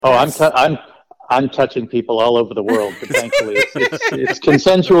Oh, I'm touching people all over the world, but thankfully it's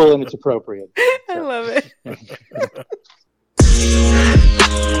consensual and it's appropriate. So. I love it.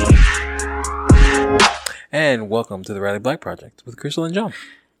 And welcome to the Riley Black Project with Crystal and John.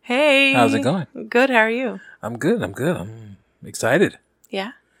 Hey. How's it going? Good. How are you? I'm good. I'm excited.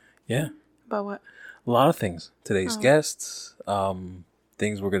 Yeah? Yeah. About what? A lot of things. Today's guests,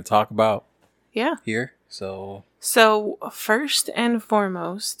 things we're going to talk about here. So first and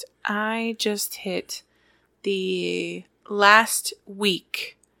foremost, I just hit the last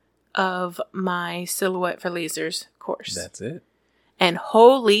week of my Silhouette for Lasers course. That's it. And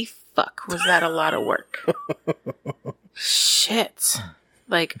holy fuck, was that a lot of work. Shit.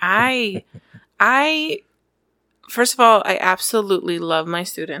 Like, first of all, I absolutely love my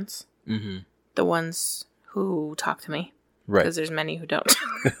students. Mm-hmm. The ones who talk to me. Right. Because there's many who don't.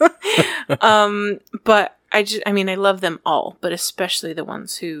 But I love them all, but especially the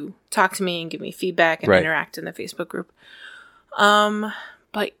ones who talk to me and give me feedback and interact in the Facebook group.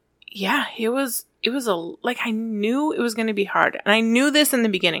 But yeah, it was I knew it was going to be hard. And I knew this in the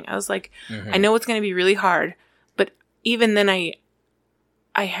beginning. I was like, I know it's going to be really hard. But even then I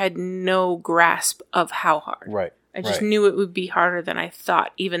had no grasp of how hard. Right. I just knew it would be harder than I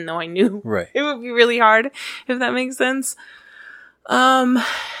thought, even though I knew it would be really hard, if that makes sense.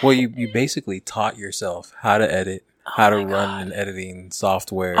 Well, you basically taught yourself how to edit, how to run an editing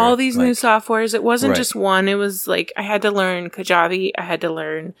software. All these new softwares. It wasn't just one. It was like, I had to learn Kajabi. I had to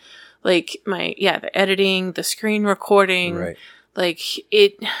learn the editing, the screen recording. Right. Like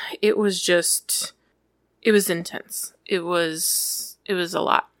it was intense. It was a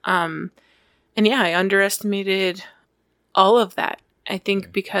lot. And yeah, I underestimated all of that. I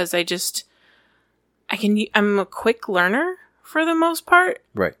think because I'm a quick learner for the most part.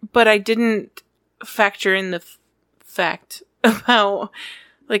 Right. But I didn't factor in the fact about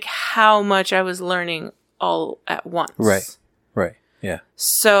like how much I was learning all at once. Right. Right. Yeah.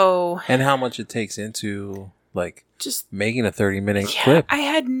 So. And how much it takes into like just making a 30-minute clip. I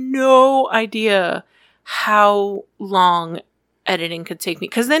had no idea how long editing could take me.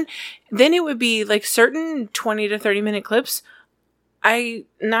 Because then it would be like certain 20 to 30-minute clips I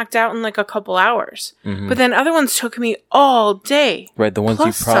knocked out in like a couple hours. Mm-hmm. But then other ones took me all day. Right, the ones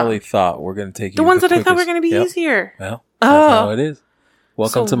you probably thought were going to take you the ones that I thought were going to be easier. Well, that's how it is.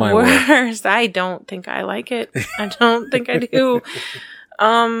 Welcome to my world. I don't think I like it. I don't think I do.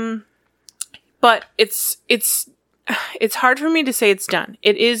 But it's hard for me to say it's done.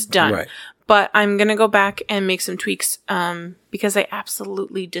 It is done. Right. But I'm going to go back and make some tweaks because I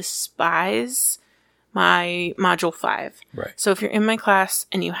absolutely despise my Module 5. Right. So if you're in my class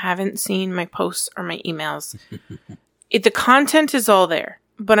and you haven't seen my posts or my emails, the content is all there.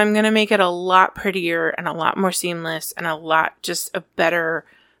 But I'm going to make it a lot prettier and a lot more seamless and just a better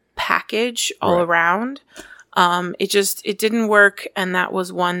package all around. It didn't work. And that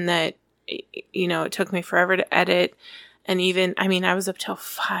was one that, it took me forever to edit. And even, I was up till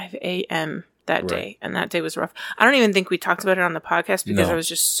 5 a.m. that day. And that day was rough. I don't even think we talked about it on the podcast because I was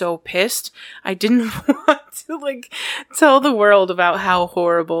just so pissed. I didn't want to tell the world about how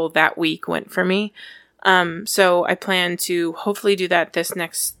horrible that week went for me. So I plan to hopefully do that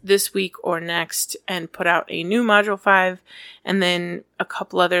this week or next and put out a new Module 5 and then a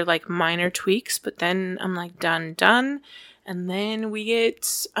couple other minor tweaks. But then I'm done. And then we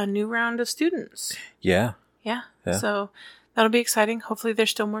get a new round of students. Yeah. Yeah. So that'll be exciting. Hopefully there's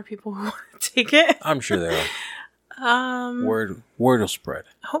still more people who want to take it. I'm sure there are. Word will spread.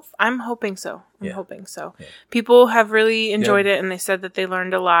 I'm hoping so. Hoping so. Yeah. People have really enjoyed it and they said that they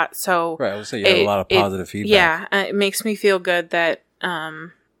learned a lot. So right, I would say you had a lot of positive feedback. Yeah. It makes me feel good that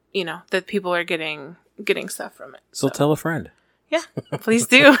that people are getting stuff from it. So tell a friend. Yeah, please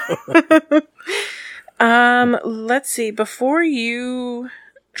do. Let's see. Before you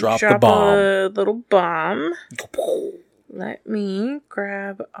drop the bomb. A little bomb. Let me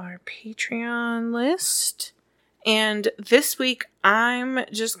grab our Patreon list. And this week, I'm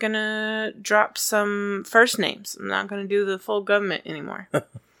just going to drop some first names. I'm not going to do the full government anymore. All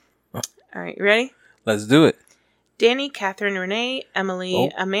right, you ready? Let's do it. Danny, Catherine, Renee,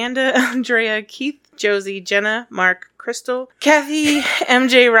 Emily, Amanda, Andrea, Keith, Josie, Jenna, Mark, Crystal, Kathy,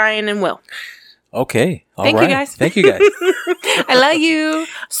 MJ, Ryan, and Will. Okay. Thank you guys. Thank you guys. I love you.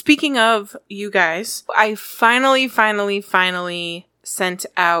 Speaking of you guys, I finally sent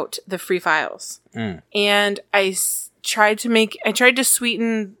out the free files. And I tried to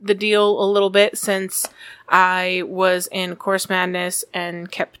sweeten the deal a little bit since I was in Course Madness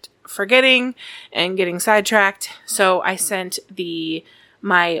and kept forgetting and getting sidetracked. So I sent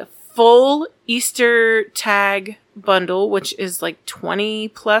my full Easter tag bundle, which is like 20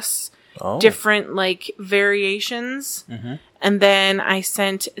 plus different like variations. Mm-hmm. And then I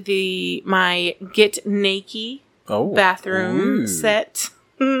sent my Get Naked bathroom set.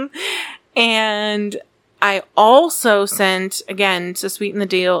 And I also sent, again, to sweeten the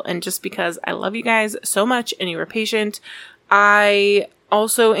deal, and just because I love you guys so much and you were patient, I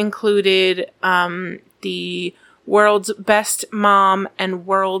also included the world's best mom and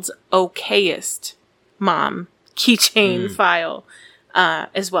world's okayest mom keychain file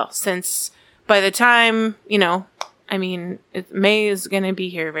as well. Since by the time, May is going to be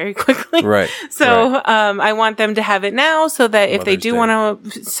here very quickly. Right. So I want them to have it now so that if they do want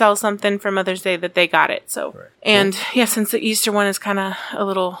to sell something for Mother's Day, that they got it. So, and since the Easter one is kind of a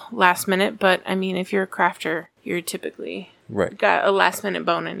little last minute, but if you're a crafter, you're typically got a last minute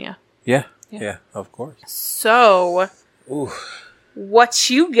bone in you. Yeah, of course. So, what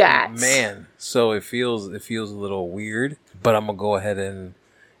you got? Man, so it feels a little weird, but I'm going to go ahead and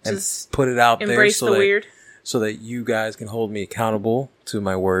put it out there. Embrace the weird. So that you guys can hold me accountable to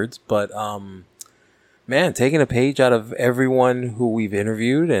my words. But, man, taking a page out of everyone who we've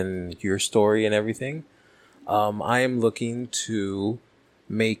interviewed and your story and everything, I am looking to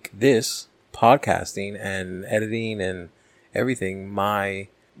make this podcasting and editing and everything my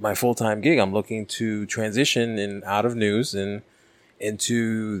full-time gig. I'm looking to transition out of news and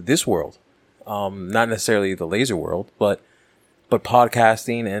into this world. Not necessarily the laser world, but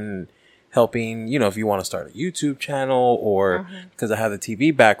podcasting and helping, if you want to start a YouTube channel or because I have the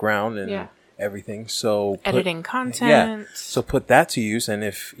TV background and everything. So editing content. Yeah. So put that to use. And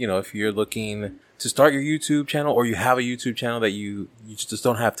if you're looking to start your YouTube channel or you have a YouTube channel that you just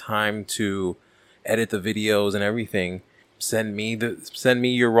don't have time to edit the videos and everything, send me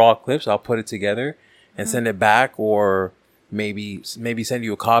your raw clips. I'll put it together and send it back, or maybe send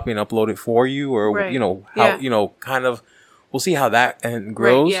you a copy and upload it for you, or kind of, we'll see how that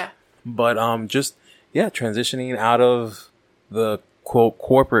grows. Right, yeah. But transitioning out of the quote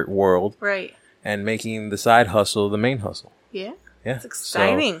corporate world, right, and making the side hustle the main hustle. Yeah. It's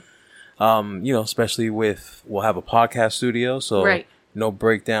exciting. So, especially we'll have a podcast studio, so no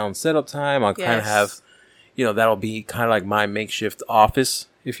breakdown setup time. I'll kind of have, that'll be kind of like my makeshift office,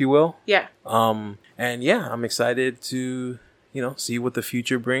 if you will. Yeah. I'm excited to, see what the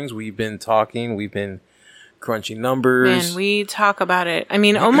future brings. We've been talking, we've been crunching numbers. Man, we talk about it.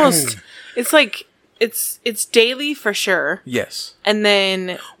 Almost, it's like, it's daily for sure. Yes. And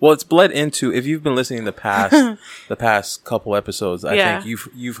then, well, it's bled into, if you've been listening the past couple episodes, I think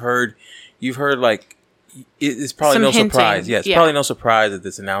you've heard like, it's probably some no hinting. Surprise. Yeah, it's probably no surprise at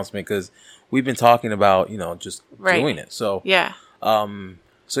this announcement, because we've been talking about, just doing it. So, I'm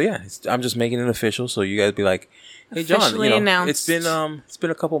just making it official. So you guys be like, hey, John, it's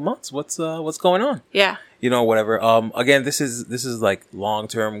been a couple months. What's going on? Yeah. Whatever. Again, this is like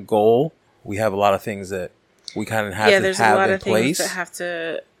long-term goal. We have a lot of things that we kind of have to have in place. Yeah, there's a lot of things that have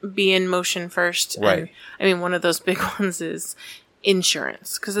to be in motion first. Right. And, one of those big ones is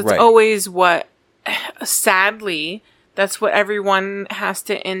insurance, because it's always sadly, that's what everyone has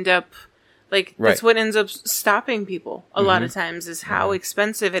to end up, like, that's what ends up stopping people a lot of times, is how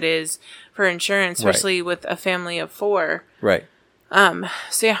expensive it is for insurance, especially with a family of 4. Right.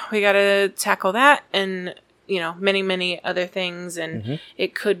 So we got to tackle that, and, many, many other things. And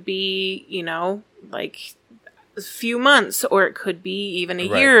it could be, like a few months, or it could be even a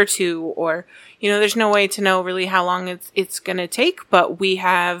year or two, or, there's no way to know really how long it's going to take, but we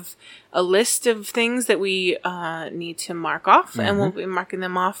have a list of things that we need to mark off, and we'll be marking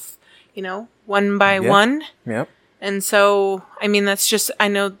them off, one by one. Yep. And so, that's just, I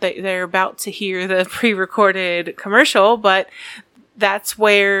know that they're about to hear the pre-recorded commercial, but that's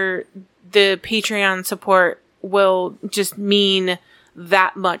where the Patreon support will just mean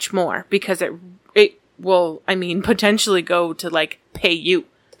that much more, because it will, potentially go to like pay you.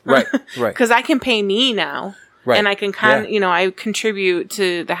 Right. Right. Because I can pay me now. Right. And I can I contribute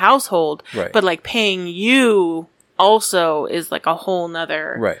to the household, but like paying you also is like a whole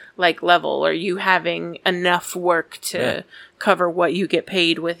nother like level, or you having enough work to cover what you get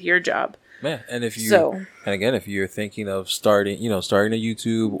paid with your job. Yeah, and if you're thinking of starting a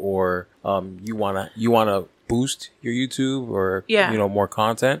YouTube, or you wanna boost your YouTube, or more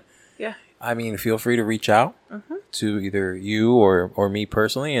content. Yeah. Feel free to reach out to either you or me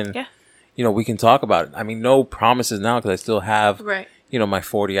personally, and we can talk about it. No promises now, because I still have my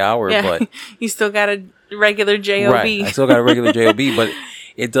 40 hour, but you still got a regular job. Right. I still got a regular job, but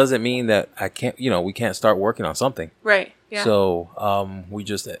it doesn't mean that I can't, we can't start working on something. Right. Yeah. So, we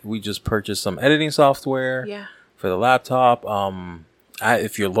just purchased some editing software for the laptop.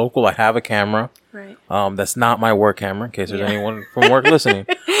 if you're local, I have a camera. Right. That's not my work camera. In case there's anyone from work listening,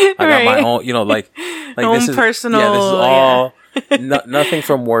 I got my own. You know, like own this is personal. Yeah, this is all. Nothing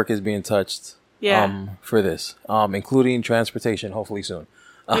from work is being touched. Yeah. For this, including transportation, hopefully soon.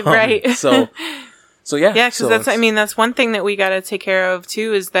 Right. So yeah. Yeah, because that's one thing that we got to take care of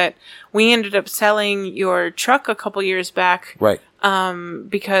too, is that we ended up selling your truck a couple years back. Right.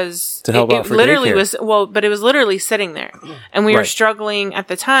 Because to help out for literally daycare. but it was literally sitting there, and we were struggling at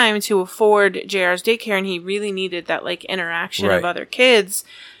the time to afford JR's daycare, and he really needed that like interaction of other kids.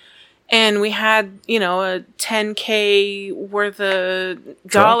 And we had, a $10K worth of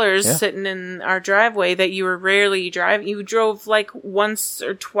dollars sitting in our driveway that you were rarely driving. You drove like once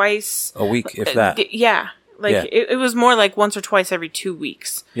or twice a week, if that. Yeah. It was more like once or twice every 2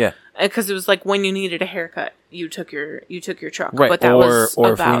 weeks. Yeah. Because it was like when you needed a haircut, you took your truck. Right. But that was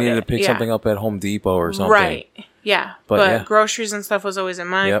or about if we needed to pick something up at Home Depot or something. Right. Yeah. But groceries and stuff was always in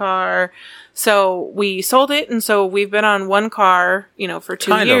my car. So we sold it, and so we've been on one car, for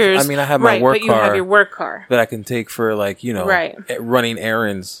 2 years. I mean, I have my work car. But you have your work car that I can take for running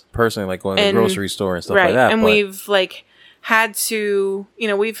errands personally, like going to the grocery store and stuff like that. And we've had to,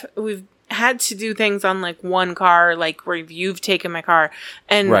 we've had to do things on like one car, like where you've taken my car.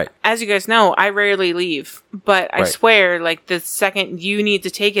 And as you guys know, I rarely leave, but I swear, like the second you need to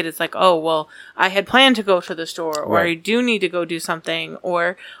take it, it's like, oh, well, I had planned to go to the store, or I do need to go do something,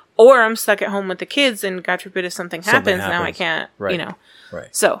 or I'm stuck at home with the kids, and God forbid if something happens, now I can't, Right.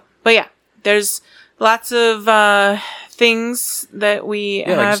 So, but yeah, there's lots of things that we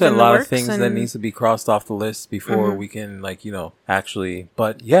have like you said, in the works. A lot of things that needs to be crossed off the list before we can, actually.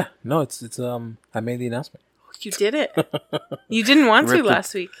 But yeah, no, it's I made the announcement. You did it. You didn't want to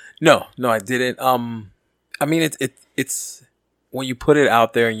last week. No, I didn't. I mean, it's when you put it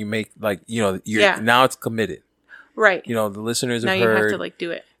out there and you make now it's committed. Right. The listeners now have heard. Now you have to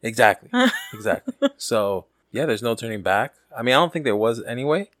do it. Exactly. So yeah, there's no turning back. I mean, I don't think there was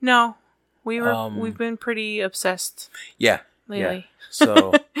anyway. No. We've been pretty obsessed. Yeah. Lately. Yeah.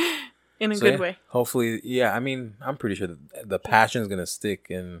 So in a good way. Hopefully, yeah. I mean, I'm pretty sure the passion is gonna stick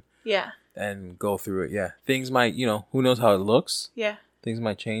and go through it. Yeah. Things might, who knows how it looks. Yeah. Things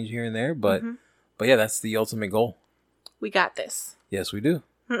might change here and there, but yeah, that's the ultimate goal. We got this. Yes, we do.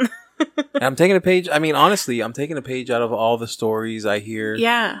 And I'm taking a page. I mean, honestly, I'm taking a page out of all the stories I hear.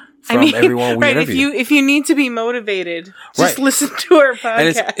 Yeah. From everyone we interview. If you need to be motivated, just listen to our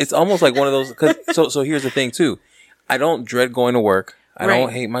podcast. And it's almost like one of those. So here's the thing too. I don't dread going to work. I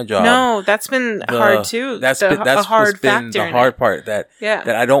don't hate my job. No, that's been hard too. That's a hard factor. The hard part that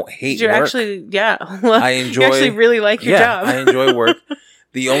I don't hate. You're work. Actually, I enjoy. You actually really like your job. I enjoy work.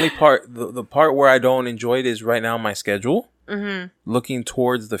 The only part, the part where I don't enjoy it is right now my schedule. Mm-hmm. Looking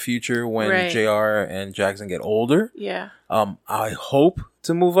towards the future when JR and Jackson get older. Yeah. I hope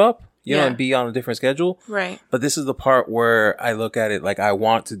to move up, and be on a different schedule. Right. But this is the part where I look at it like I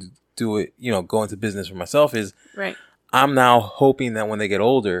want to do it, go into business for myself is I'm now hoping that when they get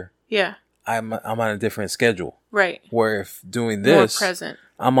older, I'm on a different schedule. Right. Where if doing this, more present.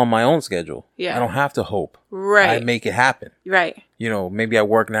 I'm on my own schedule. Yeah. I don't have to hope. Right. I make it happen. Right. Maybe I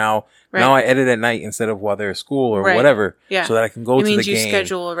work now. Right. Now I edit at night instead of while they're at school or whatever. Yeah. So that I can go to the game. It means you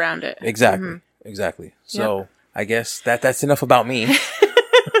schedule around it. Exactly. Mm-hmm. Exactly. So I guess that's enough about me.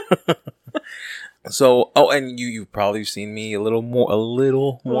 So, and you've probably seen me a little more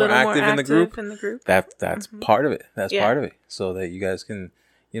active in the group. That's part of it. That's part of it. So that you guys can,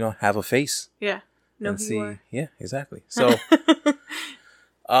 have a face. Yeah. And see. Yeah, exactly. So,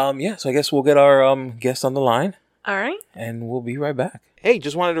 so I guess we'll get our guest on the line. All right. And we'll be right back. Hey,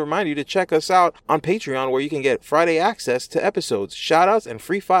 just wanted to remind you to check us out on Patreon, where you can get Friday access to episodes, shoutouts, and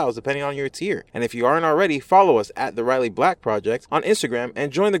free files depending on your tier. And if you aren't already, follow us at The Riley Black Project on Instagram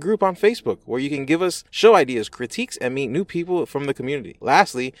and join the group on Facebook, where you can give us show ideas, critiques, and meet new people from the community.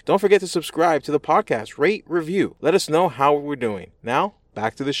 Lastly, don't forget to subscribe to the podcast, rate, review. Let us know how we're doing. Now,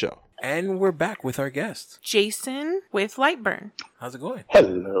 back to the show. And we're back with our guest, Jason with Lightburn. How's it going?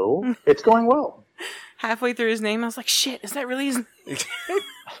 Hello. It's going well. Halfway through his name, I was like, shit, is that really his name?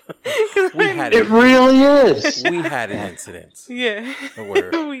 It really is. We had an incident. Yeah.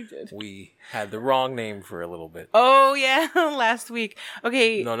 Where we did. We had the wrong name for a little bit. Oh, yeah. Last week.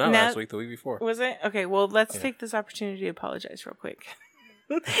 Okay. No, not last week. The week before. Was it? Okay, well, let's take this opportunity to apologize real quick.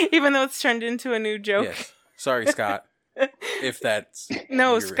 Even though it's turned into a new joke. Yes. Sorry, Scott. If that's...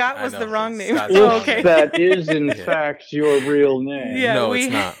 No, Scott was the wrong name. Okay. That is, in fact, your real name. Yeah, no,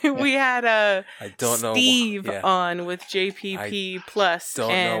 it's not. We had I don't know Steve on with JPP Plus. Don't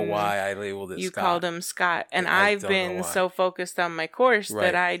know why I labeled it you Scott. You called him Scott. And I've been so focused on my course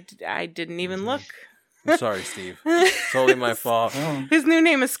that I didn't even look. I'm sorry, Steve. Totally my fault. His new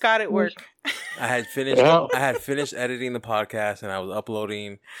name is Scott at work. I had finished editing the podcast and I was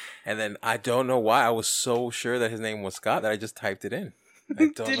uploading, and then I don't know why I was so sure that his name was Scott that I just typed it in. I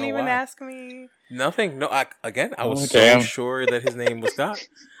don't Didn't know even why. ask me. Nothing. No, I was so sure that his name was Scott.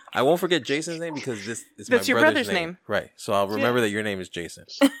 I won't forget Jason's name because this is my brother's name. Right. So I'll remember that your name is Jason.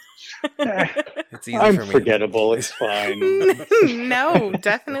 It's easy I'm for me. Forgettable. It's fine. No,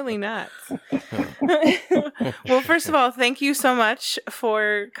 definitely not. Well, first of all, thank you so much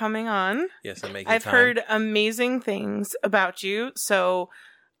for coming on. Yes, I've heard amazing things about you. So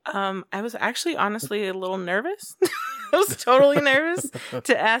I was actually honestly a little nervous. I was totally nervous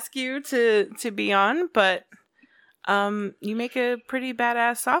to ask you to be on, but you make a pretty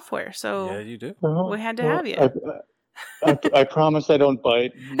badass software. So yeah, you do. We had to have you. I promise I don't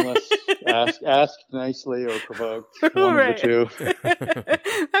bite unless asked nicely or provoked. One of the two.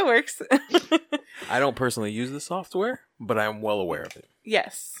 That works. I don't personally use the software, but I'm well aware of it.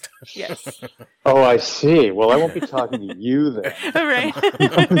 Yes. Oh, I see. Well, I won't be talking to you then.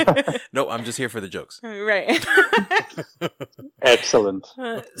 Right. No, I'm just here for the jokes. Right. Excellent.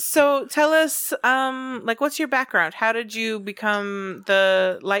 So tell us, what's your background? How did you become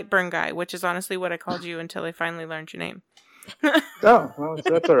the Lightburn guy, which is honestly what I called you until I finally learned your name. Oh, well,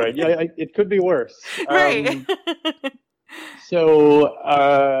 that's all right. Yeah, it could be worse. Right. So,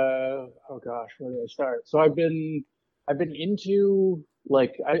 oh gosh, where did I start? So I've been into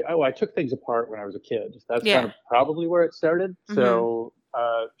I took things apart when I was a kid. That's kind of probably where it started. Mm-hmm. So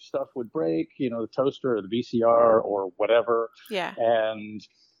stuff would break, the toaster or the VCR or whatever. Yeah. And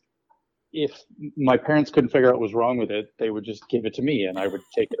if my parents couldn't figure out what was wrong with it, they would just give it to me, and I would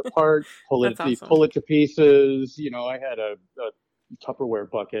take it apart, pull it to pieces. I had a Tupperware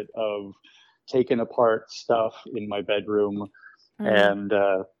bucket of taken apart stuff in my bedroom, and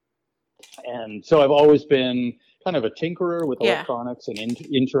so I've always been kind of a tinkerer with electronics and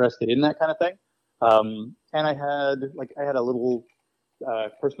interested in that kind of thing. And I had a little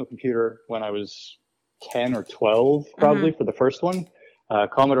personal computer when I was 10 or 12, probably for the first one.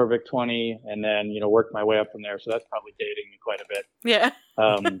 Commodore VIC-20, and then, worked my way up from there. So that's probably dating me quite a bit. Yeah.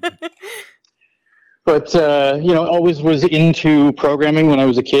 But, always was into programming when I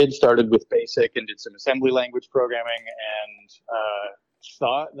was a kid, started with BASIC and did some assembly language programming, and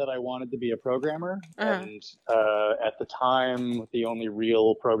thought that I wanted to be a programmer. And at the time, the only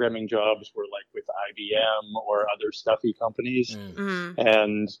real programming jobs were with IBM or other stuffy companies.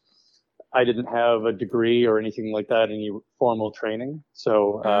 And I didn't have a degree or anything like that, any formal training.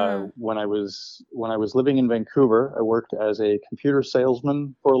 So when I was living in Vancouver, I worked as a computer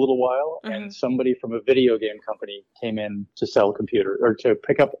salesman for a little while, and somebody from a video game company came in to sell to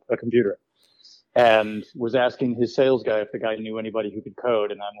pick up a computer, and was asking his sales guy if the guy knew anybody who could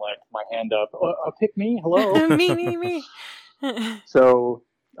code. And I'm like, my hand up, pick me, hello. me. So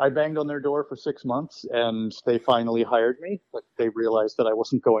I banged on their door for 6 months, and they finally hired me. But they realized that I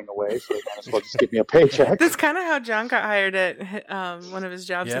wasn't going away, so they might as well just give me a paycheck. That's kind of how John got hired at one of his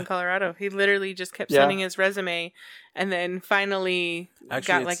jobs in Colorado. He literally just kept sending his resume, and then finally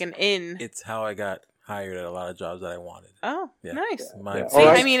got an in. It's how I got hired at a lot of jobs that I wanted. Oh, nice. See,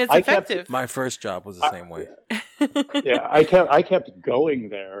 I mean, it's effective. My first job was the same way. I kept going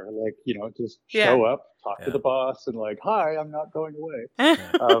there, just show up, talk to the boss, and hi, I'm not going away.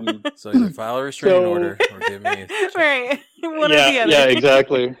 So either file a restraining order or give me a check. Right. One or the other. Yeah,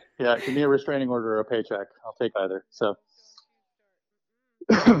 exactly. Yeah, give me a restraining order or a paycheck. I'll take either. So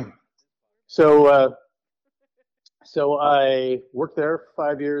I worked there for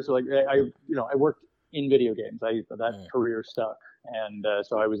 5 years. I worked in video games. That career stuck, and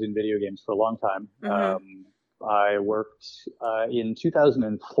so I was in video games for a long time. I worked in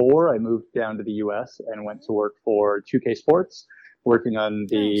 2004. I moved down to the U.S. and went to work for 2K Sports, working on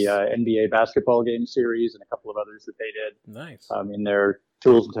the NBA basketball game series and a couple of others that they did. Nice. In their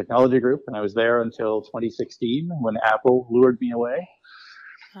tools and technology group, and I was there until 2016 when Apple lured me away.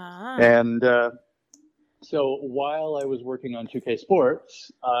 And so while I was working on 2K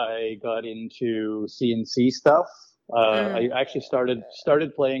Sports, I got into CNC stuff. I actually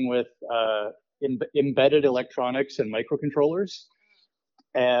started playing with embedded electronics and microcontrollers,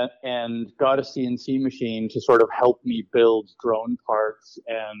 and got a CNC machine to sort of help me build drone parts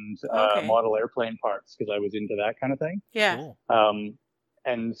and model airplane parts, because I was into that kind of thing. Yeah. Cool.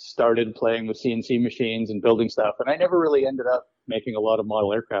 And started playing with CNC machines and building stuff. And I never really ended up making a lot of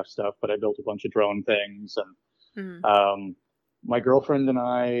model aircraft stuff, but I built a bunch of drone things. And my girlfriend and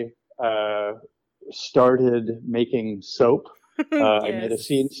I started making soap. I made a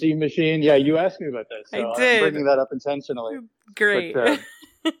CNC machine. Yeah, you asked me about this. So I did. I'm bringing that up intentionally. Great. But,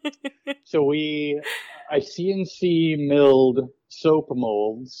 so we I CNC milled soap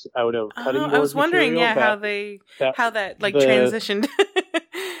molds out of cutting board I was wondering, material. how that transitioned.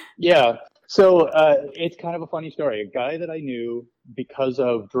 Yeah. So it's kind of a funny story. A guy that I knew because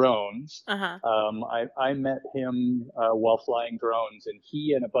of drones. I met him while flying drones, and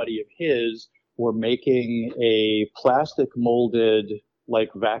he and a buddy of his were making a plastic molded, like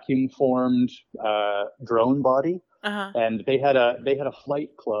vacuum formed drone body. And they had a flight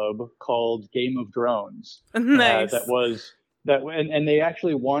club called Game of Drones. Nice. And they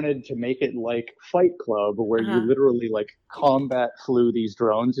actually wanted to make it like Fight Club, where you literally like combat flew these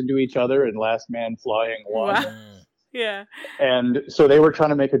drones into each other, and last man flying won. Wow. Yeah. And so they were trying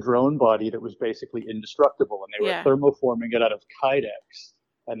to make a drone body that was basically indestructible, and they were thermoforming it out of Kydex,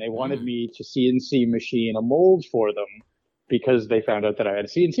 and they wanted me to CNC machine a mold for them because they found out that I had a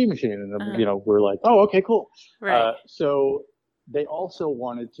CNC machine, and we're like, oh, okay, cool. Right. So they also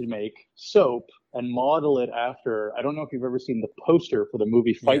wanted to make soap and model it after. I don't know if you've ever seen the poster for the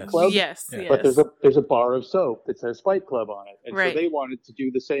movie Fight Club. Yes. But there's a bar of soap that says Fight Club on it, and so they wanted to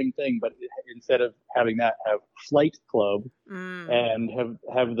do the same thing, but instead of having that, have Flight Club and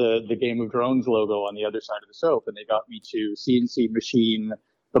have the Game of Drones logo on the other side of the soap. And they got me to CNC machine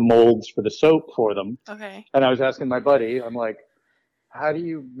the molds for the soap for them. Okay. And I was asking my buddy, I'm like, how do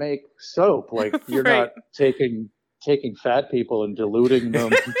you make soap? Like, you're not taking fat people and diluting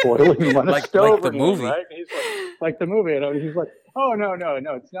them and boiling them on a stove. Like the movie. Right? He's like the movie. And he's like, oh, no.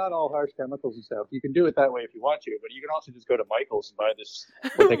 It's not all harsh chemicals and stuff. You can do it that way if you want to, but you can also just go to Michael's and buy this,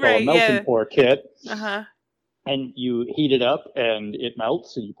 what they call a melt and pour kit. And you heat it up and it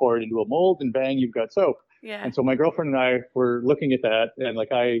melts, and you pour it into a mold, and bang, you've got soap. Yeah. And so my girlfriend and I were looking at that, and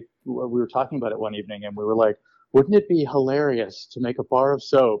we were talking about it one evening, and we were like, wouldn't it be hilarious to make a bar of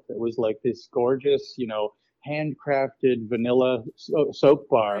soap that was like this gorgeous, handcrafted vanilla soap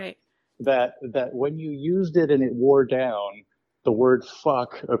bar that when you used it and it wore down, the word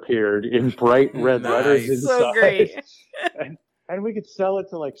fuck appeared in bright red letters inside. So great. And we could sell it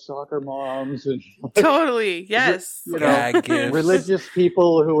to like soccer moms and totally, yes, religious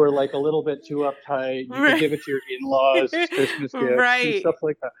people who were like a little bit too uptight. You could give it to your in-laws as Christmas gifts and stuff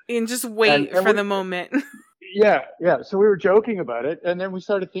like that, and just wait for the moment. Yeah. So we were joking about it, and then we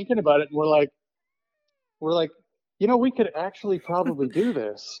started thinking about it, and we're like, we could actually probably do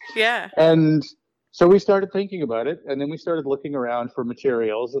this. Yeah. And so we started thinking about it, and then we started looking around for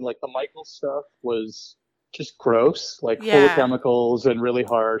materials, and like the Michael stuff was just gross, like full of chemicals and really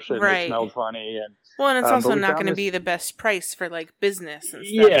harsh, and it smelled funny. And it's also not going to be the best price for like business and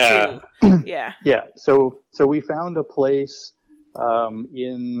stuff too. Yeah. So we found a place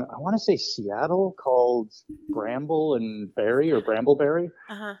in, I want to say Seattle, called Brambleberry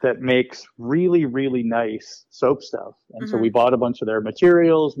that makes really, really nice soap stuff. And so we bought a bunch of their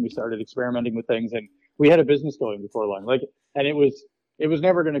materials, and we started experimenting with things, and we had a business going before long. And it was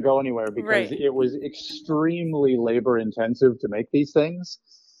never going to go anywhere because it was extremely labor intensive to make these things.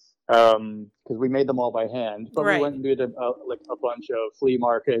 Because we made them all by hand, but we went and did a bunch of flea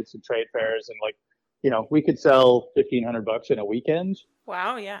markets and trade fairs, and we could sell $1,500 in a weekend.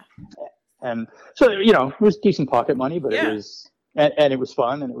 Wow. Yeah. And so, it was decent pocket money, but it was, and it was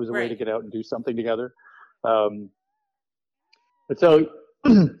fun, and it was a way to get out and do something together. But so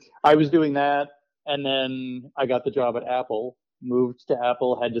I was doing that, and then I got the job at Apple, moved to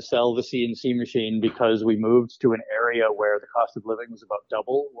Apple, had to sell the CNC machine because we moved to an area where the cost of living was about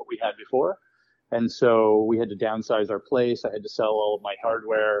double what we had before. And so we had to downsize our place. I had to sell all of my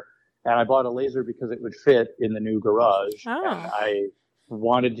hardware. And I bought a laser because it would fit in the new garage. Oh. And I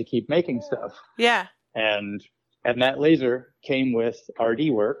wanted to keep making stuff. Yeah. And that laser came with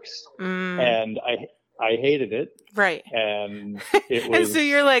RDWorks. And I hated it. Right. And it was... And so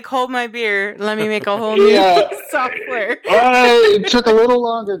you're like, hold my beer. Let me make a whole new software. It took a little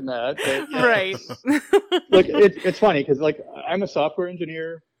longer than that. But, right. Like, it's funny because, like, I'm a software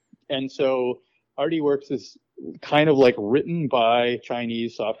engineer. And so RDWorks is kind of like written by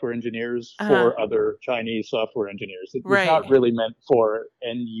Chinese software engineers for other Chinese software engineers. It's not really meant for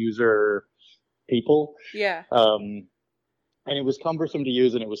end user people. Yeah. And it was cumbersome to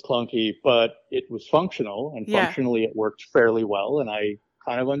use, and it was clunky, but it was functional, and functionally it worked fairly well, and I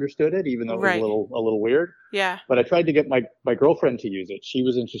kind of understood it, even though it was a little weird. Yeah. But I tried to get my girlfriend to use it. She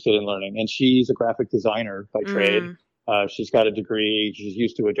was interested in learning, and she's a graphic designer by trade. She's got a degree. She's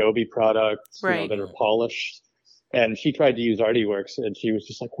used to Adobe products that are polished. And she tried to use RDWorks, and she was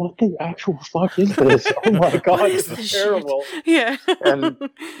just like, what the actual fuck is this? Oh my God, this is terrible. Yeah. And,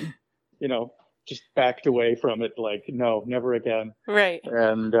 just backed away from it, like, no, never again. Right.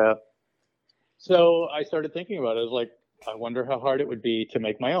 And so I started thinking about it. I was like, I wonder how hard it would be to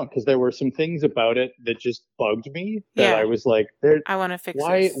make my own, because there were some things about it that just bugged me that I was like, I want to fix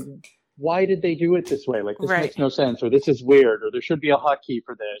this. Why did they do it this way? Like, this makes no sense, or this is weird, or there should be a hotkey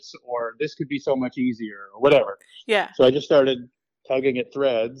for this, or this could be so much easier, or whatever. Yeah. So I just started tugging at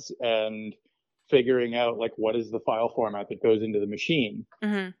threads and figuring out, like, what is the file format that goes into the machine.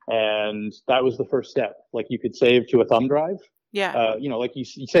 And that was the first step. Like, you could save to a thumb drive. Yeah. Like you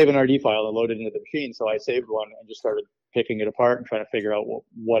save an RD file and load it into the machine. So I saved one and just started picking it apart and trying to figure out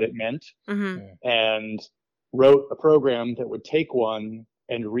what it meant. And wrote a program that would take one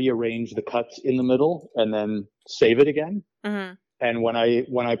and rearrange the cuts in the middle and then save it again. And when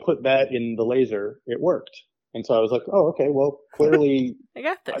I put that in the laser, it worked. And so I was like, oh, okay, well, clearly I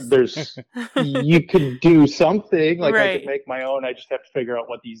got this. You could do something. Like, I could make my own. I just have to figure out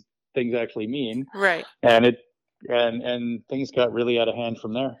what these things actually mean. Right. And and things got really out of hand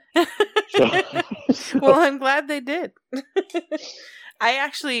from there. Well, I'm glad they did. I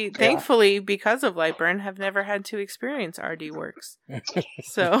actually, thankfully, because of Lightburn, have never had to experience RD Works.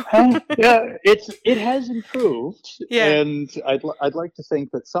 So it has improved. Yeah. And I'd like to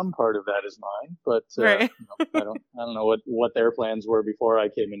think that some part of that is mine, but I don't know what their plans were before I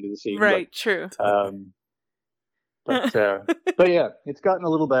came into the scene. Right. But, true. But yeah, it's gotten a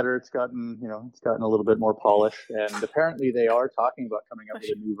little better. It's gotten a little bit more polished, and apparently they are talking about coming up with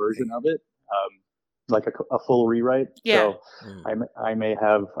a new version of it. Like a full rewrite. Yeah. So I may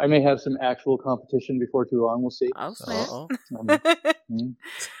have some actual competition before too long. We'll see.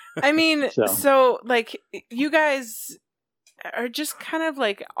 I mean, so like, you guys are just kind of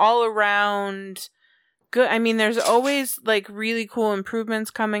like all around good. I mean, there's always like really cool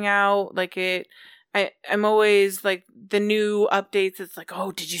improvements coming out. Like I'm always like the new updates. It's like,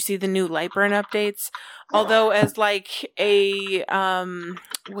 oh, did you see the new Lightburn updates? Although as like a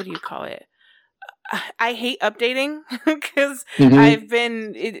what do you call it? I hate updating because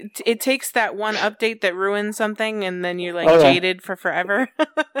it takes that one update that ruins something, and then you're like jaded for forever.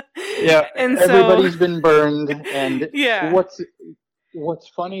 And everybody's been burned. And what's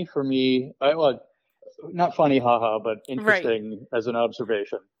funny for me, not funny, haha, but interesting as an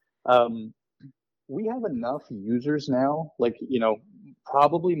observation. We have enough users now, like,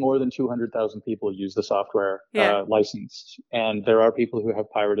 probably more than 200,000 people use the software licensed. And there are people who have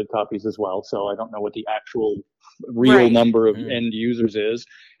pirated copies as well. So I don't know what the actual real number of end users is.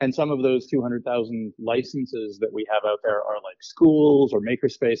 And some of those 200,000 licenses that we have out there are like schools or maker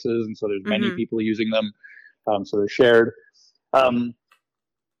spaces. And so there's many people using them. So they're shared.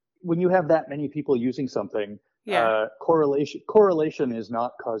 When you have that many people using something, correlation is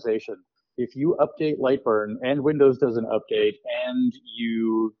not causation. If you update Lightburn and Windows does an update and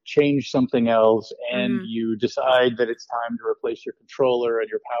you change something else and you decide that it's time to replace your controller and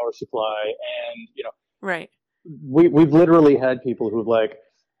your power supply and, we've literally had people who've like,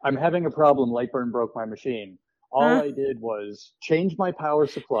 I'm having a problem, Lightburn broke my machine. All I did was change my power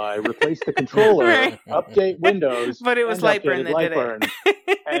supply, replace the controller, update Windows. But it was Lightburn that did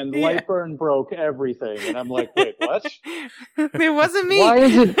it. And Lightburn broke everything. And I'm like, wait, what? It wasn't me.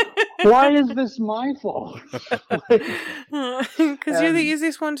 Why is this my fault? Because you're the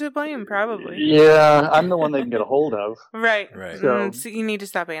easiest one to blame, probably. Yeah, I'm the one they can get a hold of. Right. So you need to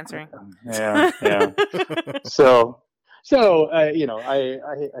stop answering. Yeah. So I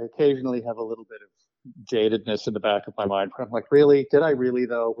occasionally have a little bit of jadedness in the back of my mind. I'm like, really? Did I really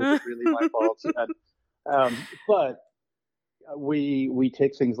though? Was it really my fault? But we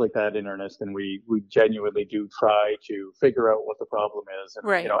take things like that in earnest, and we genuinely do try to figure out what the problem is.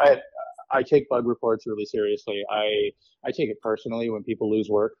 And, I take bug reports really seriously. I take it personally when people lose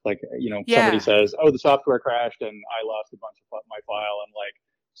work. Like, somebody says, oh, the software crashed and I lost a bunch of my file. I'm like,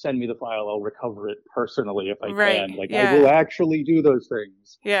 send me the file. I'll recover it personally if I can. Like, I will actually do those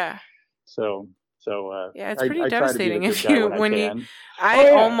things. Yeah. So it's pretty devastating I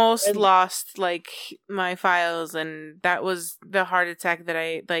almost lost like my files, and that was the heart attack that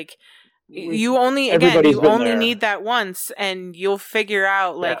I like. You only need that once, and you'll figure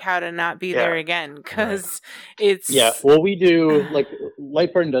out like how to not be there again, because it's Well, we do like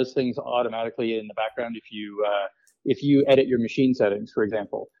Lightburn does things automatically in the background. If you edit your machine settings, for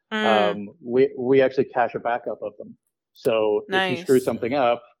example, we actually cache a backup of them. So if you screw something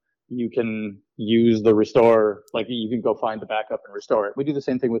up, you can use the restore, like you can go find the backup and restore it. We do the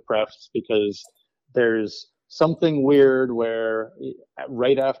same thing with prefs, because there's something weird where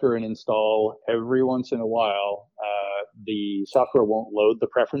right after an install, every once in a while, the software won't load the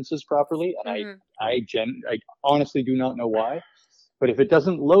preferences properly. And I honestly do not know why. But if it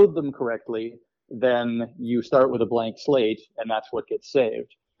doesn't load them correctly, then you start with a blank slate, and that's what gets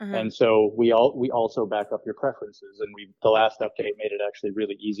saved. Mm-hmm. And so we also back up your preferences, and the last update made it actually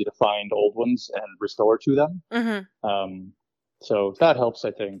really easy to find old ones and restore to them. Mm-hmm. So that helps, I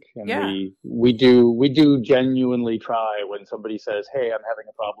think. And we do genuinely try when somebody says, "Hey, I'm having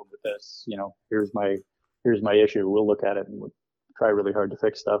a problem with this. Here's my issue." We'll look at it and we'll try really hard to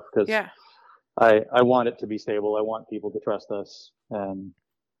fix stuff, because I want it to be stable. I want people to trust us.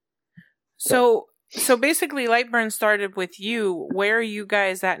 So basically, Lightburn started with you. Where are you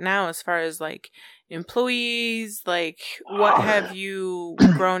guys at now as far as like employees? Like, what have you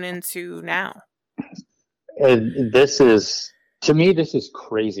grown into now? And to me, this is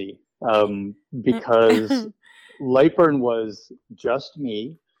crazy, because Lightburn was just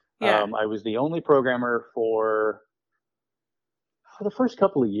me. Yeah. I was the only programmer for the first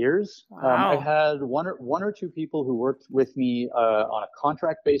couple of years. Wow. I had one or two people who worked with me on a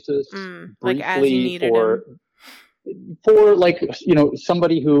contract basis, briefly, like as you needed for like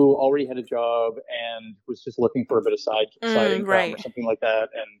somebody who already had a job and was just looking for a bit of side income or something like that,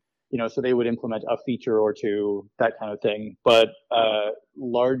 and so they would implement a feature or two, that kind of thing. But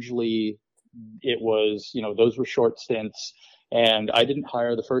largely, it was those were short stints, and I didn't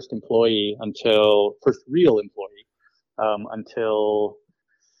hire the first real employee. Until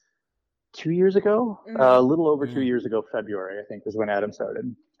 2 years ago, a little over 2 years ago, February, I think, was when Adam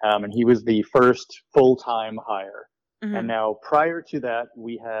started. And he was the first full-time hire. Mm-hmm. And now, prior to that,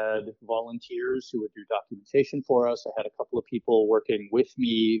 we had volunteers who would do documentation for us. I had a couple of people working with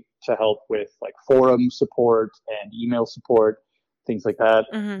me to help with like forum support and email support, things like that.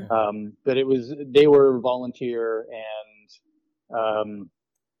 Mm-hmm. But they were volunteer, and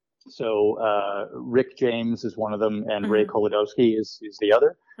so Rick James is one of them, and Ray Kolodowski is the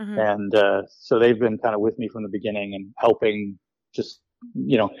other. Mm-hmm. And so they've been kind of with me from the beginning and helping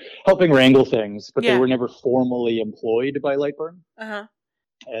wrangle things, but they were never formally employed by Lightburn. Uh-huh.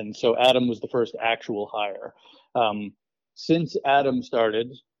 And so Adam was the first actual hire. Since Adam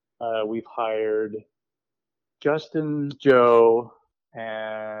started, we've hired Justin, Joe,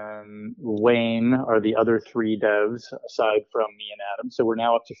 and Wayne are the other three devs aside from me and Adam. So we're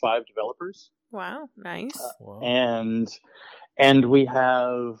now up to 5 developers. Wow, nice. And we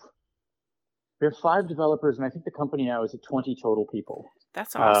have 5 developers, and I think the company now is at 20 total people.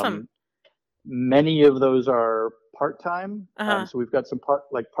 That's awesome. Many of those are part-time. So we've got some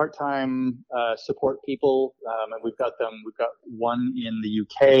part-time support people, and we've got one in the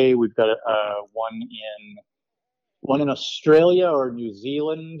UK. We've got one in Australia or New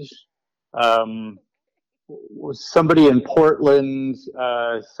Zealand, somebody in Portland,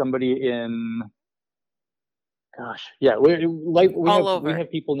 somebody in, we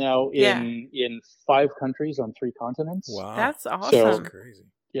have people now in 5 countries on 3 continents. Wow, that's awesome. So, that's crazy.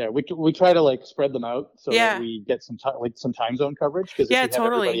 Yeah, we try to like spread them out so that we get some time zone coverage, because if we have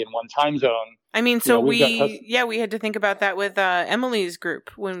everybody in one time zone. I mean, so we had to think about that with Emily's group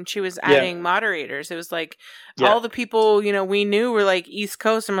when she was adding moderators. It was like all the people we knew were like East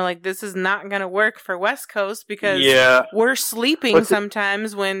Coast, and we're like, this is not going to work for West Coast, because we're sleeping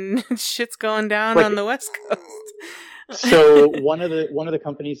sometimes when shit's going down on the West Coast. So one of the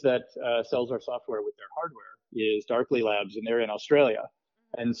companies that sells our software with their hardware is Darkly Labs, and they're in Australia.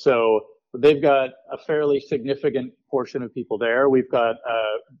 And so they've got a fairly significant portion of people there. We've got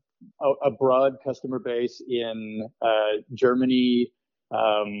a broad customer base in Germany.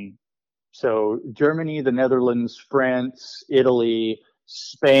 So Germany, the Netherlands, France, Italy,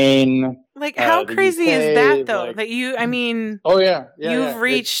 Spain. Like, how crazy UK, is that, though? That you've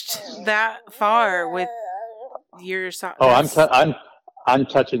reached that far with your software. I'm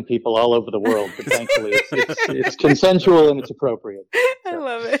touching people all over the world, but thankfully it's consensual and it's appropriate. So. I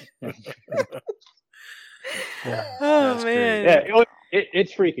love it. Oh man. Yeah,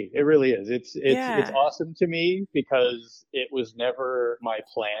 it's freaky. It really is. It's awesome to me, because it was never my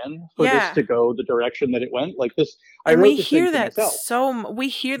plan for this to go the direction that it went. Like this, we hear that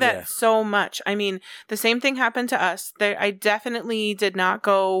so much. I mean, the same thing happened to us. I definitely did not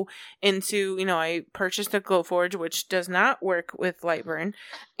go into, I purchased a Glowforge, which does not work with Lightburn,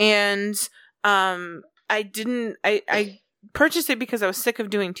 and I purchased it because I was sick of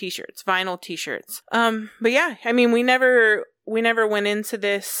doing t-shirts, vinyl t-shirts. But yeah, I mean, we never went into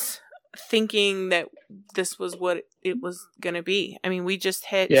this thinking that this was what it was going to be. I mean, we just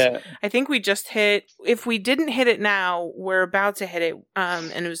hit, I think we just hit, if we didn't hit it now, we're about to hit it.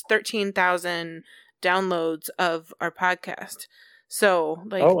 And it was 13,000 downloads of our podcast. So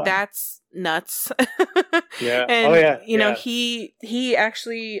that's nuts. Yeah. And, he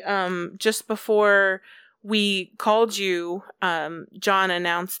actually, just before we called you, John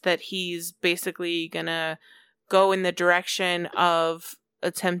announced that he's basically gonna go in the direction of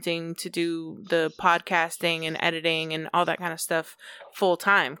attempting to do the podcasting and editing and all that kind of stuff full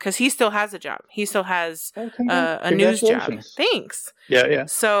time, because he still has a job. He still has a news job. Thanks. Yeah.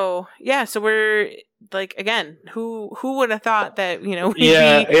 So we're like, again, who would have thought that, we'd be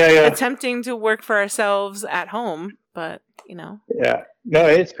attempting to work for ourselves at home, but Yeah. No,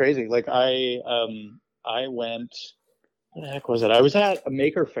 it's crazy. Like I went, what the heck was it? I was at a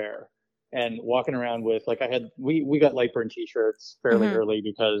maker fair and walking around with, like, we got Lightburn t-shirts fairly early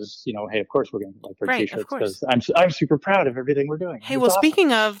because, hey, of course we're going to get Lightburn t-shirts because I'm super proud of everything we're doing. Hey, well, awesome.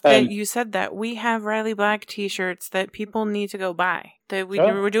 Speaking of that, you said that we have Riley Black t-shirts that people need to go buy.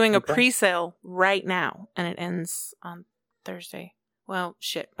 We're doing a pre-sale right now, and it ends on Thursday. Well,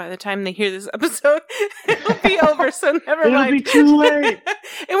 shit, by the time they hear this episode, it'll be over, so never mind. It'll be too late.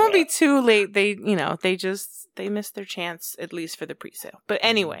 It won't be too late. They missed their chance, at least for the pre-sale. But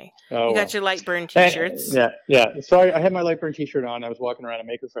anyway, you got your Lightburn t-shirts. Yeah. So I had my Lightburn t-shirt on. I was walking around a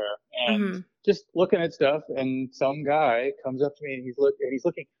maker fair and just looking at stuff, and some guy comes up to me and he's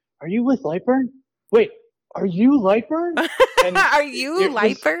looking, are you with Lightburn? Wait, are you Lightburn? And are you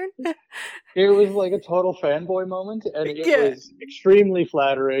Lightburn? It was like a total fanboy moment, and it was extremely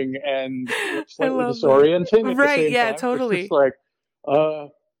flattering and slightly disorienting. Right? Yeah, totally. It's just like,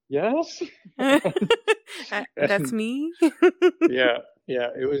 yes, that's me. yeah.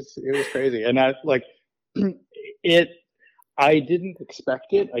 It was crazy, and I didn't expect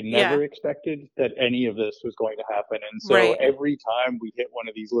it. I never expected that any of this was going to happen. And so every time we hit one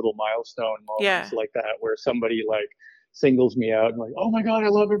of these little milestone moments like that, where somebody like singles me out and like, oh my God, I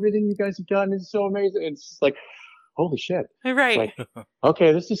love everything you guys have done. It's so amazing. It's just like, holy shit. Right. Like,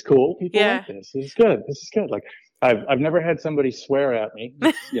 okay, this is cool. People like this. This is good. Like I've never had somebody swear at me,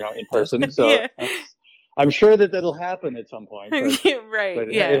 in person. So I'm sure that'll happen at some point. But, right.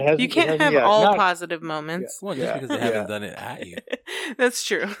 But you can't have all positive moments. Well, just because they haven't done it at you. That's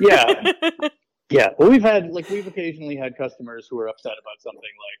true. Yeah. Yeah. Well, we've occasionally had customers who are upset about something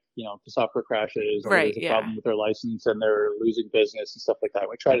like, the software crashes or there's a problem with their license and they're losing business and stuff like that.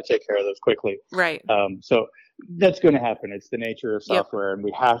 We try to take care of those quickly. Right. So that's going to happen. It's the nature of software, and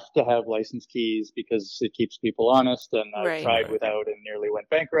we have to have license keys because it keeps people honest. And I tried without and nearly went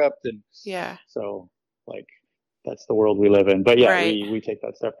bankrupt. And so like that's the world we live in. But we take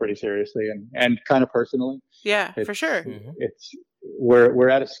that stuff pretty seriously and kind of personally. Yeah, for sure. It's we're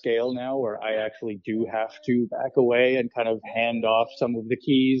at a scale now where I actually do have to back away and kind of hand off some of the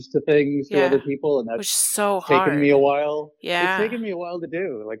keys to things to other people, and that's so hard. Taken me a while. Yeah, it's taken me a while to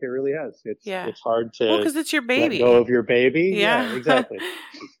do. Like it really has. It's hard to because it's your baby. Let go of your baby. Yeah, exactly.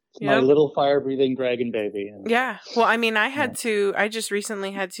 My little fire-breathing dragon baby. Yeah. Well, I mean, I just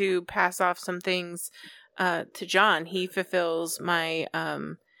recently had to pass off some things to John. He fulfills my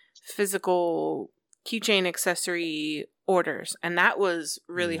physical keychain accessory orders, and that was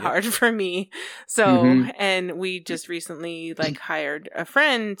really hard for me. So and we just recently hired a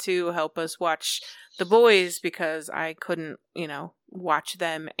friend to help us watch the boys because I couldn't watch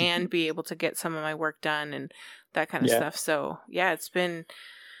them and be able to get some of my work done and that kind of stuff. So it's been,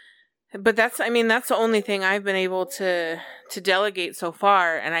 but that's the only thing I've been able to delegate so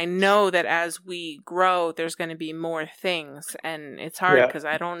far. And I know that as we grow, there's going to be more things, and it's hard because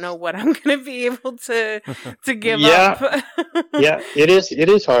I don't know what I'm going to be able to give up. It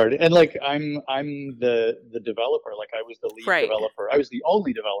is hard. And I'm the developer. Like I was the lead developer. I was the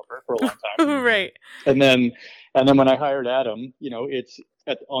only developer for a long time. Right. And then when I hired Adam, it's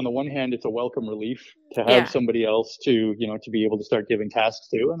on the one hand, it's a welcome relief to have somebody else to be able to start giving tasks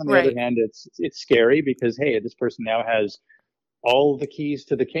to. And on the other hand, it's scary because, hey, this person now has all the keys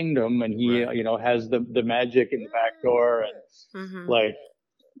to the kingdom, and he, has the magic in the back door. And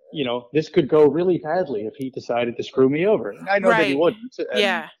this could go really badly if he decided to screw me over. And I know that he wouldn't.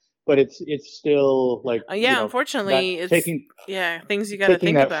 But it's still unfortunately, it's things you got to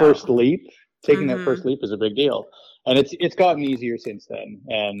think about. Taking that Mm-hmm. first leap is a big deal. And it's gotten easier since then.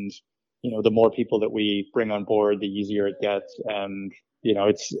 And, the more people that we bring on board, the easier it gets. And,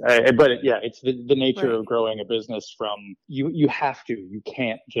 it's the nature of growing a business from you have to, you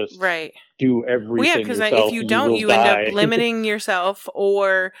can't just do everything because yourself. If you don't, you end up limiting yourself,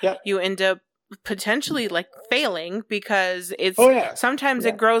 or you end up potentially failing because it's sometimes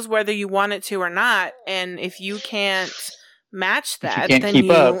it grows whether you want it to or not. And if you can't match that,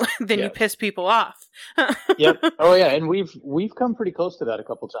 then you piss people off. Yep. Oh yeah, and we've come pretty close to that a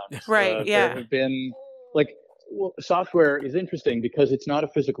couple times. Right. There have been software is interesting because it's not a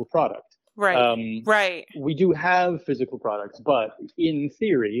physical product. Right. Right. We do have physical products, but in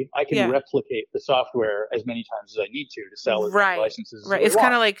theory, I can replicate the software as many times as I need to sell as many licenses as I It's want.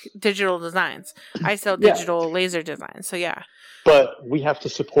 kind of like digital designs. I sell digital laser designs, so yeah. But we have to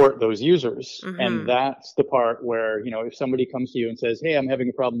support those users. And that's the part where, if somebody comes to you and says, hey, I'm having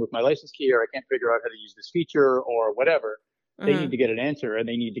a problem with my license key, or I can't figure out how to use this feature or whatever, they need to get an answer, and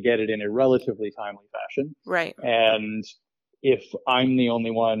they need to get it in a relatively timely fashion. Right. And if I'm the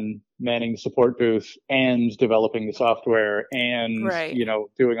only one manning the support booth and developing the software and,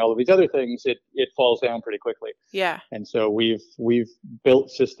 doing all of these other things, it falls down pretty quickly. Yeah. And so we've built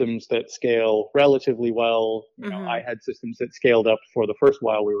systems that scale relatively well. I had systems that scaled up for the first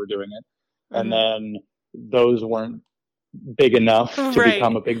while we were doing it. And then those weren't big enough to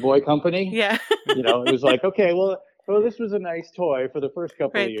become a big boy company. Yeah. It was like, okay, well, this was a nice toy for the first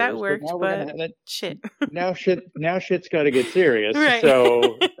couple of years. That worked, but shit. Now shit's got to get serious. Right.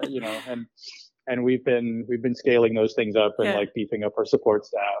 So, and we've been scaling those things up and like beefing up our support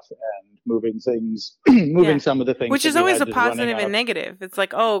staff and moving some of the things. Which is always a positive and negative. It's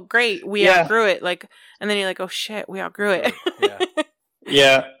like, oh, great, we outgrew it. Like, and then you're like, oh shit, we outgrew it.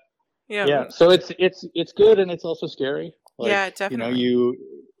 Yeah. So it's good, and it's also scary. Like, definitely.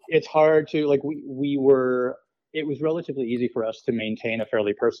 It's hard to it was relatively easy for us to maintain a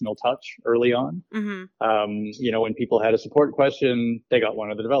fairly personal touch early on. When people had a support question, they got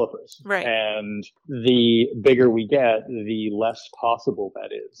one of the developers. Right. And the bigger we get, the less possible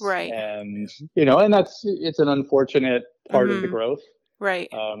that is. Right. And, and it's an unfortunate part of the growth. Right.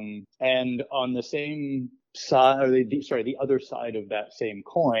 And on the same side, the other side of that same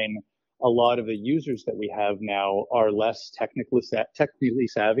coin, a lot of the users that we have now are less technically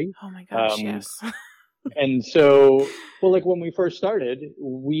savvy. Oh my gosh, yes. And so, like when we first started,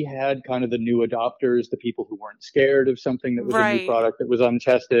 we had kind of the new adopters, the people who weren't scared of something that was a new product that was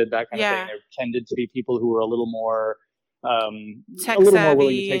untested, that kind of thing. There tended to be people who were a little more, tech a little savvy, more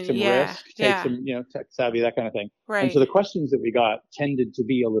willing to take some risk, some, tech savvy, that kind of thing. Right. And so the questions that we got tended to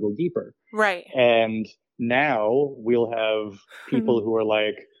be a little deeper. Right. And now we'll have people who are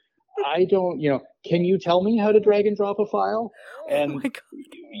like, I don't, can you tell me how to drag and drop a file? And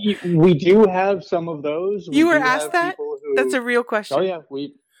we do have some of those. You were asked that? That's a real question. Oh yeah,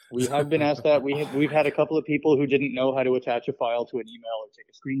 we have been asked that. We've had a couple of people who didn't know how to attach a file to an email or take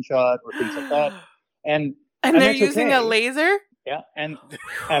a screenshot or things like that. And they're using a laser? Yeah, and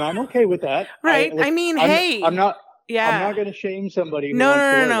I'm okay with that. Right. I'm not going to shame somebody.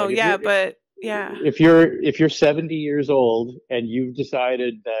 No. Yeah, but yeah. If you're 70 years old and you've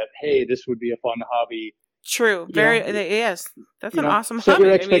decided that, hey, this would be a fun hobby. True. Yes. That's an awesome set hobby.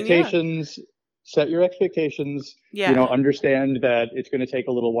 Your expectations. Set your expectations. Yeah. Understand that it's going to take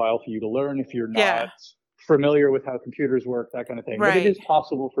a little while for you to learn if you're not familiar with how computers work, that kind of thing. Right. But it is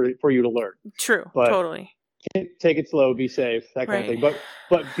possible for you to learn. True. But totally. Take it slow, be safe, that kind of thing.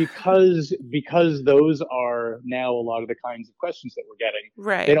 But because those are now a lot of the kinds of questions that we're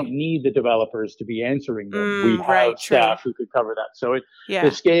getting, they don't need the developers to be answering them. We have staff who could cover that. So the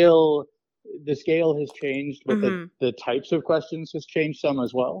scale has changed, but the types of questions has changed some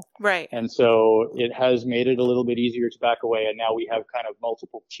as well. Right. And so it has made it a little bit easier to back away. And now we have kind of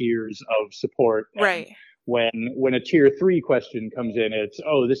multiple tiers of support. Right. When a tier 3 question comes in, it's,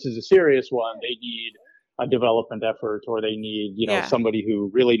 oh, this is a serious one. They need a development effort, or they need, somebody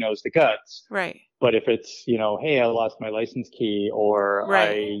who really knows the guts. Right. But if it's, hey, I lost my license key, or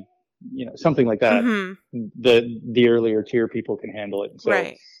something like that, the earlier tier people can handle it.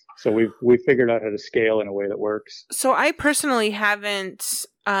 So we've figured out how to scale in a way that works. So I personally haven't,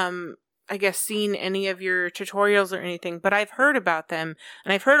 seen any of your tutorials or anything, but I've heard about them,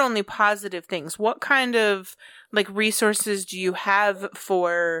 and I've heard only positive things. What kind of resources do you have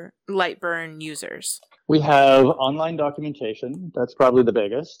for Lightburn users? We have online documentation. That's probably the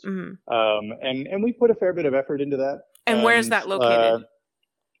biggest. And we put a fair bit of effort into that. And where is that located?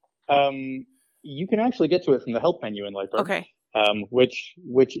 You can actually get to it from the help menu in Lightburn. Okay. Which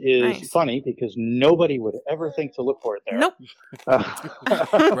is funny because nobody would ever think to look for it there. Nope.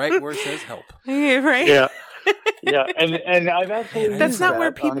 Right where it says help. Right. Yeah. Yeah. And I've actually that's not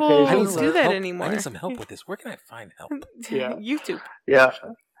where people do that anymore. I need some help with this. Where can I find help? Yeah. YouTube. Yeah.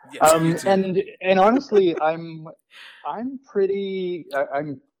 Yes, YouTube. And honestly, I'm pretty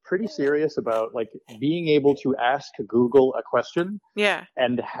serious about being able to ask Google a question. Yeah.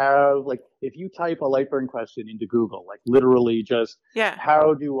 And have if you type a Lightburn question into Google, literally just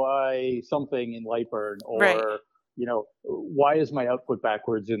how do I something in Lightburn, or why is my output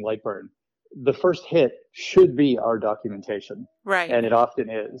backwards in Lightburn? The first hit should be our documentation. Right. And it often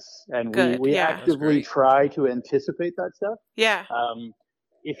is. And Good. we actively try to anticipate that stuff. Yeah.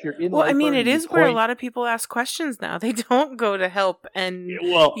 if you're in Well, Lightburn, I mean, it is where a lot of people ask questions now. They don't go to help, and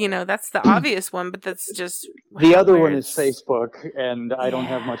that's the obvious one, but that's just the other one is Facebook, and I don't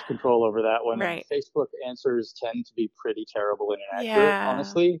have much control over that one. Right. And Facebook answers tend to be pretty terrible and inaccurate,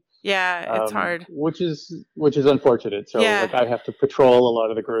 honestly. Yeah, it's hard. Which is unfortunate. So like I have to patrol a lot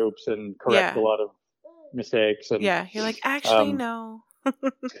of the groups and correct a lot of mistakes. And, you're like, actually, no.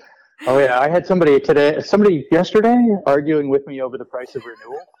 Oh yeah, I had somebody yesterday arguing with me over the price of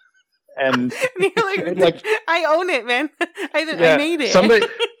renewal, and you're like, I own it, man. I made it.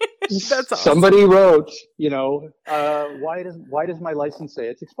 That's awesome. Somebody wrote, why does my license say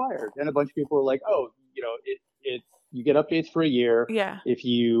it's expired? And a bunch of people were like, oh, you get updates for a year. Yeah. If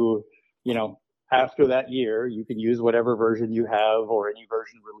you after that year, you can use whatever version you have or any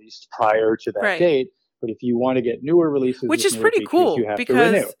version released prior to that date. But if you want to get newer releases, which is pretty cool,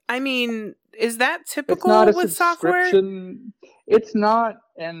 because I mean, is that typical with software? It's not,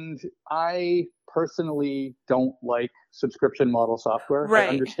 and I personally don't like subscription model software. Right. I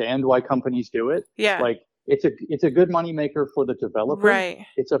understand why companies do it. Yeah, like it's a good moneymaker for the developer. Right.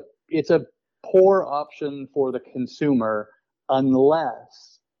 It's a poor option for the consumer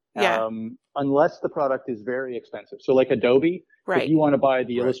unless the product is very expensive. So like Adobe. Right. If you want to buy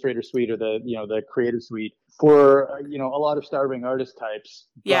the Illustrator suite or the Creative suite for a lot of starving artist types,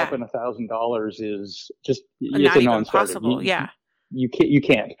 dropping $1,000 is just it's a non-starter. You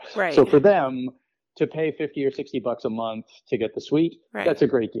can't. Right. So for them to pay $50 or $60 a month to get the suite, that's a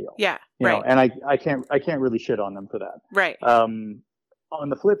great deal. Yeah. And I can't really shit on them for that. Right. On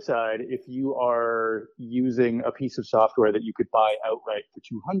the flip side, if you are using a piece of software that you could buy outright for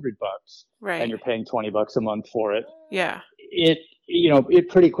 $200, and you're paying $20 a month for it, it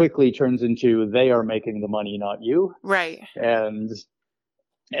pretty quickly turns into they are making the money, not you. Right. And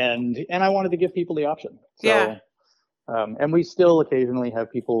I wanted to give people the option. So, and we still occasionally have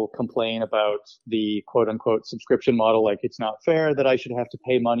people complain about the quote unquote subscription model, like it's not fair that I should have to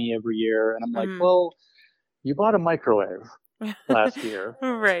pay money every year. And I'm like, well, you bought a microwave last year.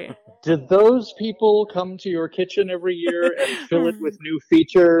 Right. Did those people come to your kitchen every year and fill it with new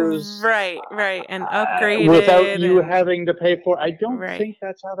features? Right. And upgrade without you having to pay for it? I don't think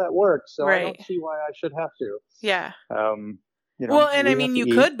that's how that works. So I don't see why I should have to. Yeah. Well, and I mean, you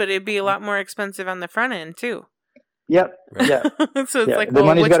could, but it'd be a lot more expensive on the front end too. Yep. Yeah. So it's like,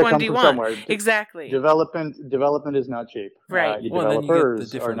 well, which one do you want? Somewhere. Exactly. Development is not cheap. Right.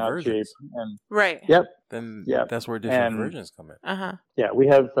 Developers are not versions. Cheap. And, Yep. Then that's where different versions come in. Yeah, we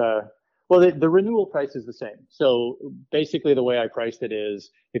have. The renewal price is the same. So basically, the way I priced it is,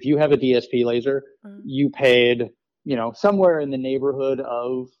 if you have a DSP laser, you paid somewhere in the neighborhood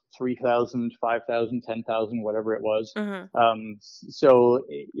of $3,000, $5,000, $10,000, whatever it was. So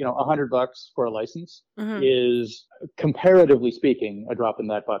 $100 for a license is, comparatively speaking, a drop in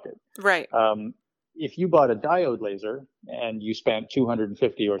that bucket. Right. If you bought a diode laser and you spent $250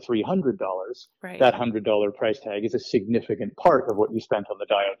 or $300, that $100 price tag is a significant part of what you spent on the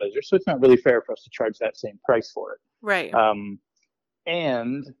diode laser. So it's not really fair for us to charge that same price for it. Right.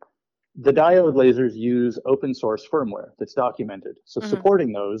 And the diode lasers use open source firmware that's documented. So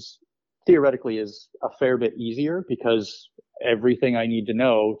supporting those theoretically is a fair bit easier, because everything I need to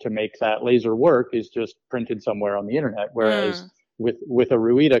know to make that laser work is just printed somewhere on the internet. Whereas with a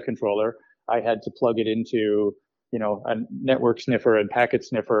Ruida controller, I had to plug it into, a network sniffer and packet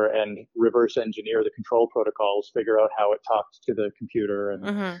sniffer and reverse engineer the control protocols, figure out how it talks to the computer,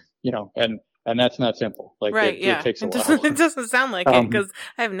 and and that's not simple. Like, it takes a while. It doesn't sound like it, because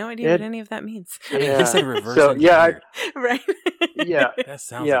I have no idea what any of that means. Yeah. It's a reverse right. Yeah. That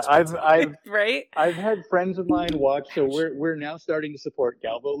sounds expensive. I've had friends of mine watch. So we're now starting to support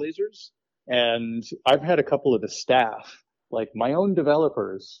Galvo lasers, and I've had a couple of the staff, like my own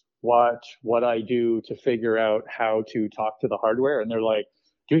developers, watch what I do to figure out how to talk to the hardware, and they're like,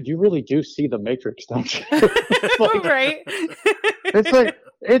 dude, you really do see the matrix, don't you? Right. It's like,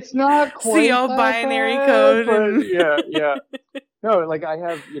 it's not quite see all binary code. Yeah. No, like I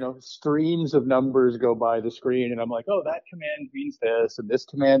have, streams of numbers go by the screen, and I'm like, oh, that command means this, and this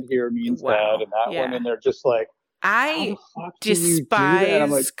command here means that, and that one, and they're just like, I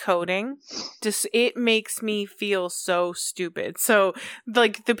despise coding. It makes me feel so stupid. So,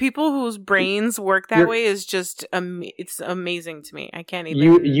 like, the people whose brains work that way is just it's amazing to me. I can't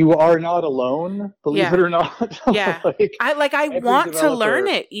even. You are not alone, believe it or not. Yeah, I want to learn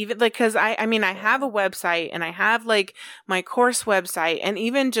it, even because I mean I have a website, and I have like my course website, and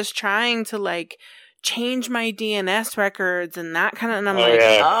even just trying to change my DNS records and that kind of, and I'm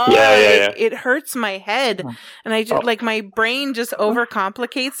it hurts my head, and I just my brain just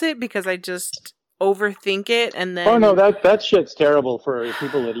overcomplicates it, because I just overthink it and then. Oh no, that shit's terrible for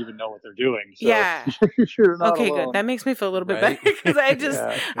people that even know what they're doing. So yeah. You're not okay, alone. good. That makes me feel a little bit better because I just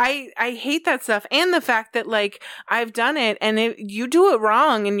I hate that stuff and the fact that like I've done it and you do it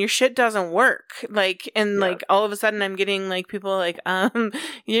wrong and your shit doesn't work. Like and like all of a sudden I'm getting like people like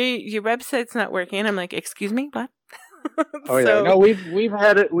your website's not working. I'm like, excuse me, what? No, we've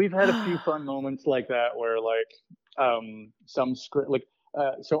had a few fun moments like that where like some script like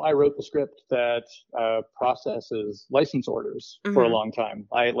so I wrote the script that processes license orders for a long time.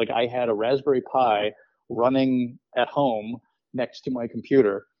 I had a Raspberry Pi running at home next to my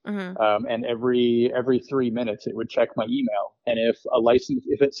computer, and every 3 minutes it would check my email, and if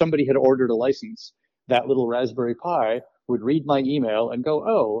somebody had ordered a license, that little Raspberry Pi would read my email and go,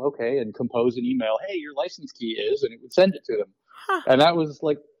 oh, okay, and compose an email. Hey, your license key is, and it would send it to them. And that was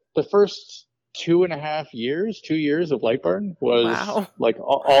like the first 2.5 years, 2 years of Lightburn was like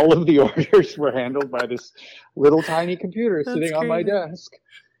all of the orders were handled by this little tiny computer sitting on my desk.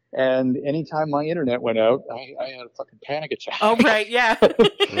 And anytime my internet went out, I had a fucking panic attack. Oh, right, yeah.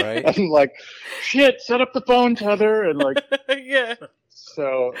 Right. And like, shit, set up the phone tether and like, yeah.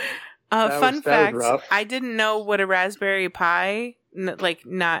 So. Fun fact, I didn't know what a Raspberry Pi, like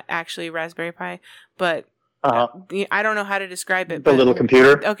not actually a Raspberry Pi, but I don't know how to describe it. The little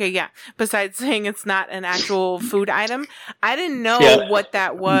computer? Okay, yeah. Besides saying it's not an actual food item, I didn't know what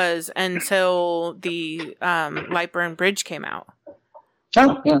that was until the Lightburn Bridge came out.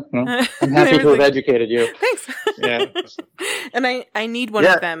 Oh, yeah. Well, I'm happy to have educated you. Thanks. Yeah. And I need one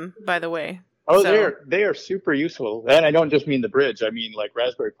of them, by the way. Oh, so. They are super useful, and I don't just mean the bridge. I mean like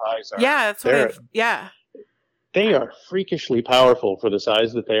Raspberry Pis are. Yeah, that's what. They are freakishly powerful for the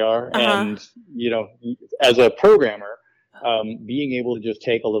size that they are, and as a programmer, being able to just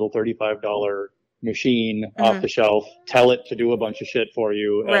take a little $35 machine off the shelf, tell it to do a bunch of shit for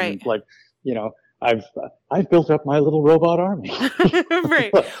you, and I've built up my little robot army.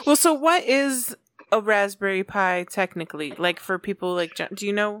 Right. Well, so what is a Raspberry Pi technically, like for people like John? Do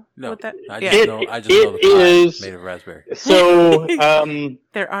you know what that? I just know the pie is made of raspberry. So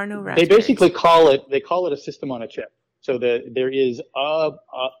there are no raspberries. They basically call it a system on a chip. So there is a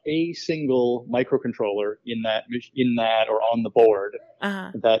single microcontroller in that or on the board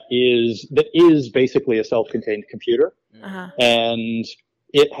that is basically a self-contained computer, and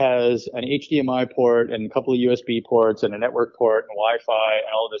it has an HDMI port and a couple of USB ports and a network port and Wi-Fi and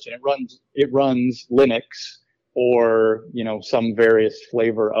all of this. And it runs Linux or, some various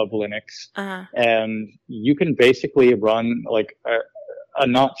flavor of Linux. And you can basically run like a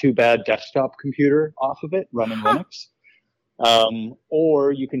not too bad desktop computer off of it running Linux.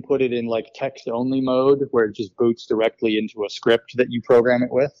 Or you can put it in like text only mode where it just boots directly into a script that you program it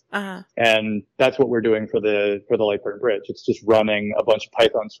with. And that's what we're doing for the Lightburn Bridge. It's just running a bunch of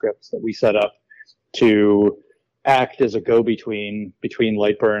Python scripts that we set up to act as a go-between between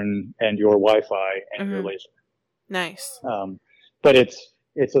Lightburn and your Wi-Fi and your laser. Nice. But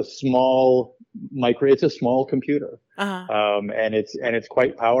it's a small computer. And it's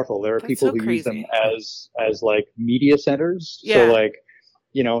quite powerful. There are people who use them as like media centers. Yeah. So like,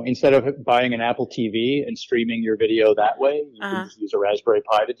 instead of buying an Apple TV and streaming your video that way, you can just use a Raspberry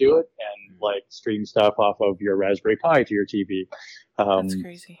Pi to do it and like stream stuff off of your Raspberry Pi to your TV. That's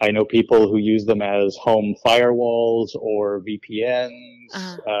crazy. I know people who use them as home firewalls or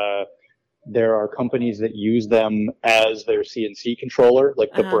VPNs. There are companies that use them as their CNC controller,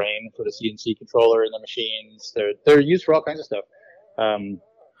 like the brain for the CNC controller in the machines. They're used for all kinds of stuff.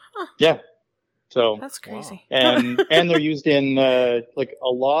 Yeah. So that's crazy. And they're used in like a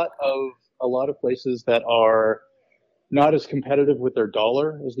lot of places that are not as competitive with their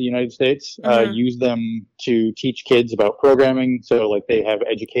dollar as the United States, use them to teach kids about programming. So like they have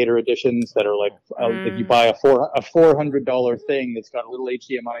educator editions that are like, if you buy a $400 thing that's got a little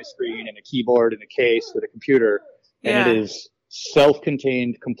HDMI screen and a keyboard and a case with a computer, and it is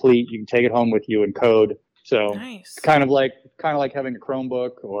self-contained, complete. You can take it home with you and code. So nice. kind of like having a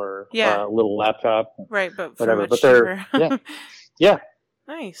Chromebook or a little laptop. Right. But whatever. But they're, yeah.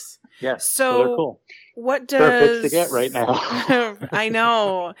 Nice. Yeah. So they're cool. What does they're a pitch to get right now? I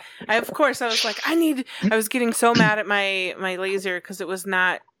know. I was like, I was getting so mad at my laser because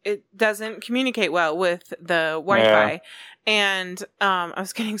it doesn't communicate well with the Wi-Fi. And I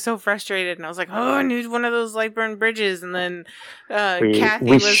was getting so frustrated and I was like, I need one of those Lightburn bridges. And then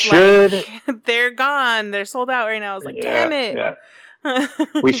Kathy was like, they're gone. They're sold out right now. I was like, damn it. Yeah.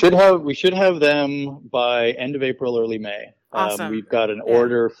 we should have them by end of April, early May. Awesome. We've got an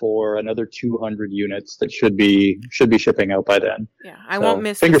order for another 200 units that should be shipping out by then. Yeah, I won't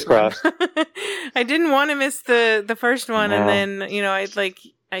miss. Fingers crossed. I didn't want to miss the first one, and then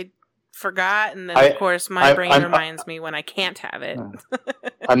forgot, and then of course my brain reminds me when I can't have it.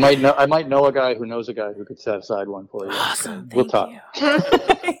 I might know a guy who knows a guy who could set aside one for you. Awesome, we'll talk.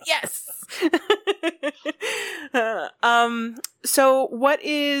 Yes. So what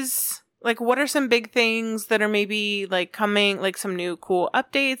are some big things that are maybe like coming, like some new cool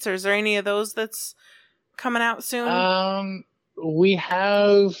updates, or is there any of those that's coming out soon? We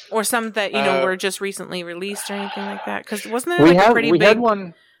have, or some that were just recently released or anything like that. Because wasn't there a pretty big? We had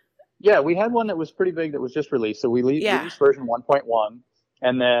one. Yeah, we had one that was pretty big that was just released. So we released version 1.1,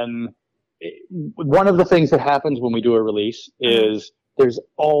 and then one of the things that happens when we do a release is there's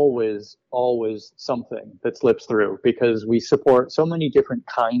always something that slips through, because we support so many different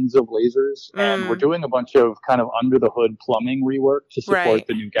kinds of lasers, and we're doing a bunch of kind of under the hood plumbing rework to support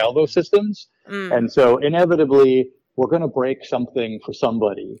the new Galvo systems, and so inevitably we're going to break something for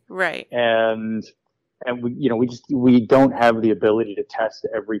somebody, right? And we don't have the ability to test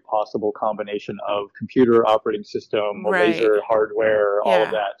every possible combination of computer, operating system, laser, hardware, all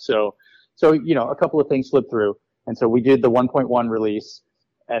of that. So a couple of things slip through. And so we did the 1.1 release,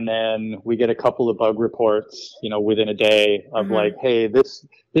 and then we get a couple of bug reports, within a day of like, hey, this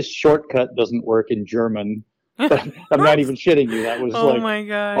shortcut doesn't work in German. I'm not even shitting you. That was my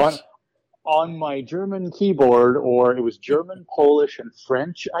gosh. On my German keyboard, or it was German, Polish, and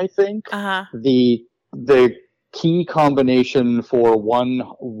French, I think. The key combination for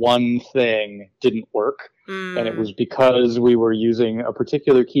one thing didn't work. And it was because we were using a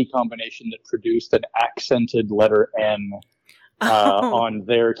particular key combination that produced an accented letter N on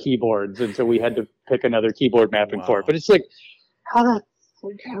their keyboards. And so we had to pick another keyboard mapping for it. But it's like, how the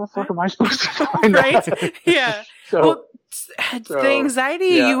fuck am I supposed to find that? Yeah. So, the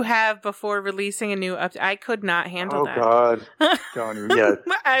anxiety you have before releasing a new update, I could not handle that. Oh, God. Don't even, yeah.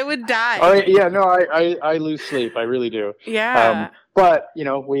 I would die. I lose sleep. I really do. Yeah. But,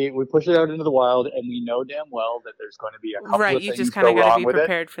 we push it out into the wild, and we know damn well that there's going to be a couple of things you just kind of got to be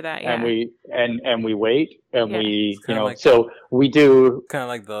prepared for that, yeah. And we wait, and we, like, so we do... Kind of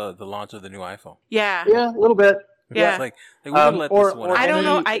like the launch of the new iPhone. Yeah. Yeah, a little bit. Yeah. It's like we would let this one. I don't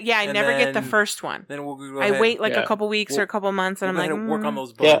know. I never get the first one. Then we'll go I wait a couple weeks or a couple months, and I'm like, work on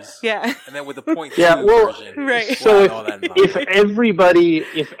those bugs. Yeah. And then with the 0.2 version, right. So if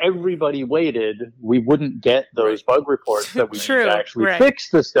everybody waited, we wouldn't get those bug reports that we need to actually fix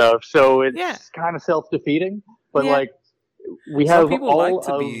the stuff. So it's kind of self-defeating. But we have all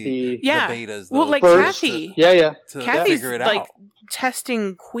of the betas. Well, like first, Kathy. Kathy's figure it out.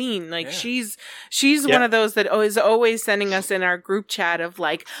 Testing queen. Like she's one of those that is always sending us in our group chat of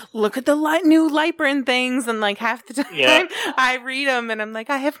like, look at the new Lightburn things, and like half the time I read them and I'm like,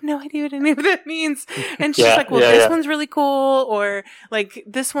 I have no idea what any of that means, and she's like, well, this one's really cool, or like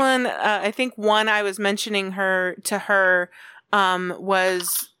this one, I think one I was mentioning to her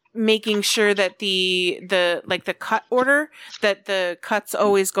was making sure that the cut order, that the cuts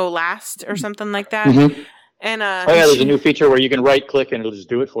always go last or something like that. And there's a new feature where you can right click and it'll just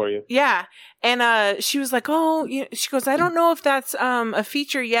do it for you. Yeah. And she was like, she goes, I don't know if that's a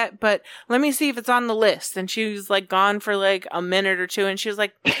feature yet, but let me see if it's on the list. And she was like gone for like a minute or two, and she was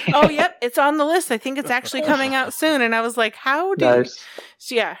like, oh, yep, it's on the list. I think it's actually coming out soon. And I was like, how do nice.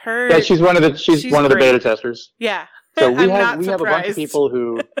 Yeah, she's one of the beta testers. Yeah. So we have a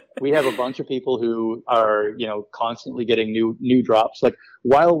bunch of people who are, constantly getting new drops. Like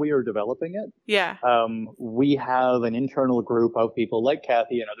while we are developing it, we have an internal group of people like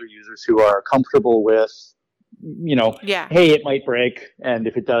Kathy and other users who are comfortable with, hey, it might break, and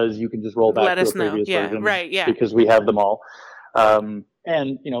if it does, you can just roll back to a previous version, because we have them all. And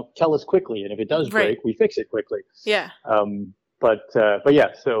tell us quickly, and if it does break, we fix it quickly. Yeah. But yeah,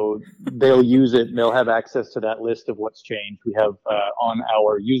 so they'll use it, and they'll have access to that list of what's changed. We have, on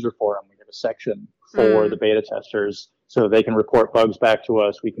our user forum, we have a section for the beta testers, so they can report bugs back to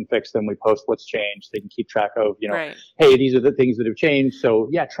us. We can fix them. We post what's changed. They can keep track of, hey, these are the things that have changed. So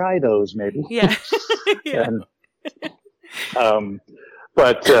yeah, try those maybe. Yeah.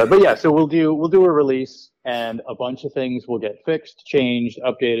 But yeah, so we'll do a release, and a bunch of things will get fixed, changed,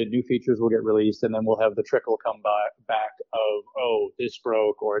 updated, new features will get released, and then we'll have the trickle come back of, this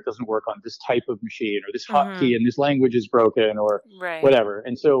broke, or it doesn't work on this type of machine, or this hotkey in this language is broken, or whatever.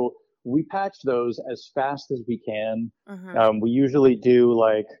 And so we patch those as fast as we can. We usually do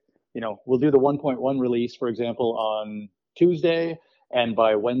we'll do the 1.1 release, for example, on Tuesday, and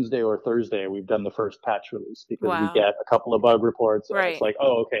by Wednesday or Thursday, we've done the first patch release, because we get a couple of bug reports. And it's like,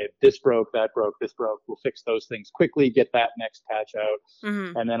 okay, this broke, that broke, this broke. We'll fix those things quickly, get that next patch out.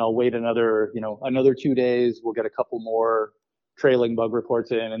 And then I'll wait another 2 days. We'll get a couple more trailing bug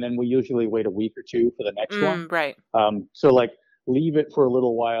reports in. And then we usually wait a week or two for the next one. Right. So like leave it for a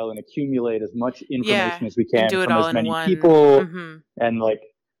little while and accumulate as much information as we can from as many people. And like,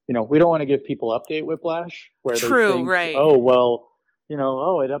 you know, we don't want to give people update whiplash where they think, oh, well, you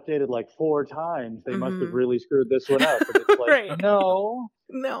know, it updated like 4 times. They must have really screwed this one up. And it's like, no.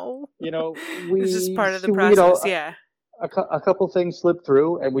 You know, it's just part of the process. A couple things slip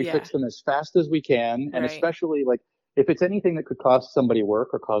through and we fix them as fast as we can. And especially like if it's anything that could cost somebody work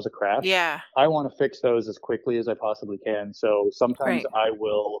or cause a crash, I want to fix those as quickly as I possibly can. So sometimes I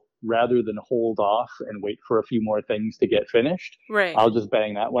will, rather than hold off and wait for a few more things to get finished, I'll just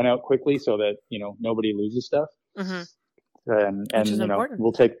bang that one out quickly so that, you know, nobody loses stuff. And you know, important.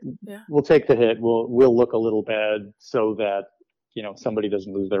 we'll take the hit. We'll look a little bad so that, you know, somebody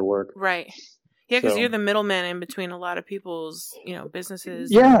doesn't lose their work. Yeah, because you're the middleman in between a lot of people's, you know, businesses,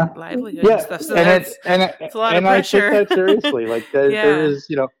 and livelihoods and stuff. So it's a lot of pressure. I take that seriously. Like there is,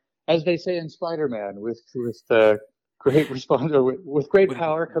 you know, as they say in Spider-Man, with great with great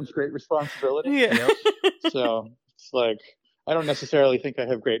power comes great responsibility. You know? So it's like I don't necessarily think I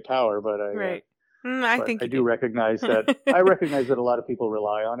have great power, but I do recognize that. I recognize that a lot of people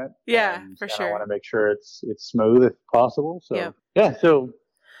rely on it. For sure. I want to make sure it's smooth if possible. So so.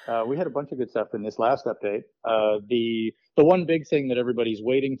 We had a bunch of good stuff in this last update. The one big thing that everybody's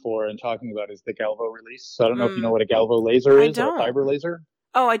waiting for and talking about is the Galvo release. So I don't know if you know what a Galvo laser is or a fiber laser.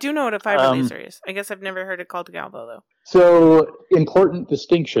 Oh, I do know what a fiber laser is. I guess I've never heard it called a Galvo though. So important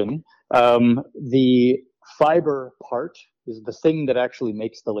distinction. The fiber part is the thing that actually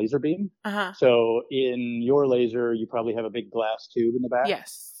makes the laser beam. So in your laser, you probably have a big glass tube in the back.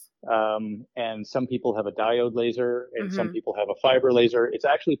 Yes. And some people have a diode laser and some people have a fiber laser. It's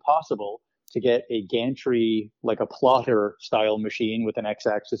actually possible to get a gantry, like a plotter style machine with an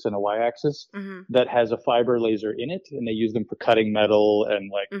x-axis and a y-axis that has a fiber laser in it, and they use them for cutting metal and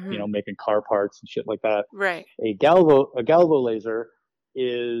like, you know, making car parts and shit like that. A Galvo laser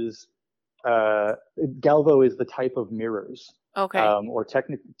is, Galvo is the type of mirrors. Or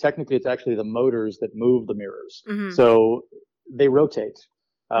technically it's actually the motors that move the mirrors. So they rotate.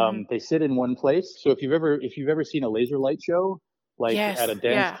 They sit in one place. So if you've ever seen a laser light show, like at a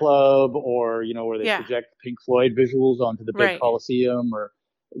dance club, or you know where they project Pink Floyd visuals onto the big Coliseum, or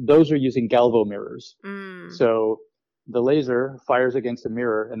those are using Galvo mirrors. So the laser fires against a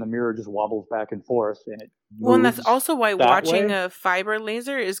mirror, and the mirror just wobbles back and forth, and it moves. Well, and that's also why watching a fiber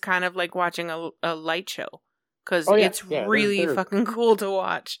laser is kind of like watching a light show. Because it's really fucking cool to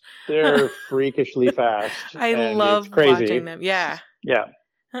watch. They're freakishly fast. I love watching them. Yeah.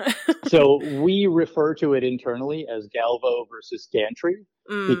 So we refer to it internally as Galvo versus gantry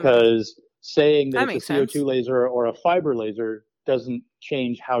because saying that it's a CO2 laser or a fiber laser doesn't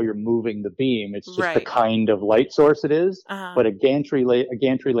change how you're moving the beam. It's just the kind of light source it is. But a gantry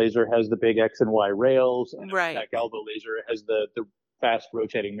laser has the big X and Y rails, and a Galvo laser has the fast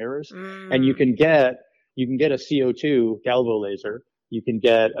rotating mirrors. And you can get a CO2 Galvo laser, you can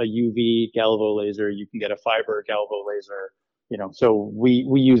get a UV Galvo laser, you can get a fiber Galvo laser. You know, so we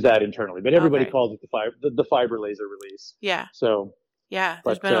use that internally, but everybody calls it the fiber laser release. So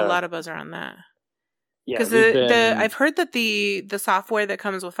there's been a lot of buzz around that. Because I've heard that the software that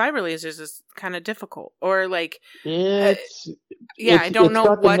comes with fiber lasers is kind of difficult, or like I don't know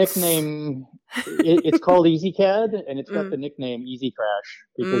what the nickname. It's called EasyCAD, and it's got the nickname Easy Crash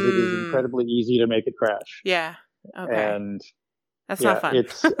because it is incredibly easy to make it crash. And that's not fun.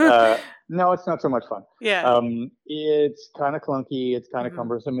 It's no, it's not so much fun. It's kind of clunky. It's kind of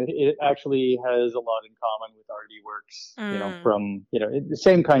cumbersome. It actually has a lot in common with RDWorks. You know, from the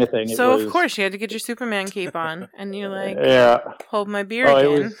same kind of thing. So of course you had to get your Superman cape on, and you're like, hold my beer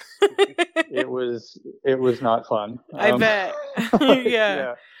again. It was not fun. I bet.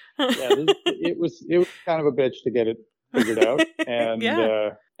 It was kind of a bitch to get it figured out, and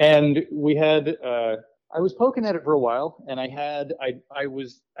and we had. I was poking at it for a while, and I had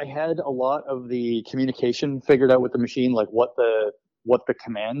a lot of the communication figured out with the machine, like what the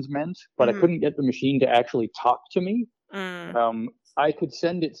commands meant, but I couldn't get the machine to actually talk to me. I could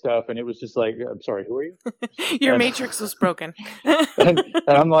send it stuff, and it was just like, "I'm sorry, who are you?" Your matrix was broken. and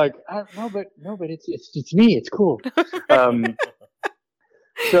I'm like, "No, but it's me. It's cool."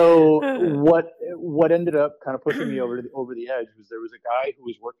 So what ended up kind of pushing me over the edge was there was a guy who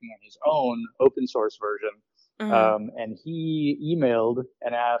was working on his own open source version, and he emailed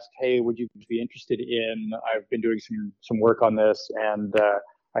and asked, "Hey, would you be interested in? I've been doing some work on this, and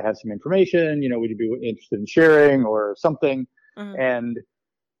I have some information. Would you be interested in sharing or something?" And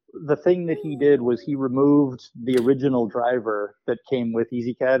the thing that he did was he removed the original driver that came with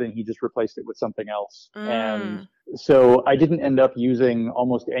EasyCAD, and he just replaced it with something else. And so I didn't end up using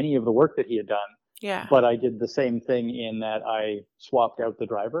almost any of the work that he had done. Yeah. But I did the same thing in that I swapped out the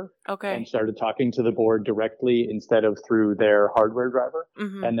driver. Okay. And started talking to the board directly instead of through their hardware driver.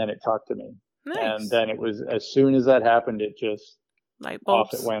 Mm-hmm. And then it talked to me. Nice. And then it was, as soon as that happened, it just light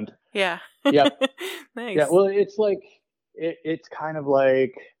bulbs. Off it went. Yeah. Yeah. Nice. Yeah. Well, it's like, it's kind of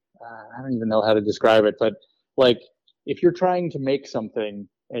like, I don't even know how to describe it, but like if you're trying to make something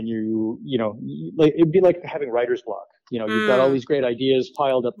and you know, like it'd be like having writer's block. You know, you've got all these great ideas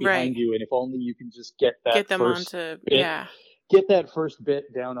piled up behind you, and if only you can just get them first onto bit, get that first bit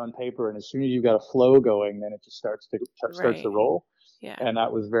down on paper, and as soon as you've got a flow going, then it just starts to roll. Yeah. And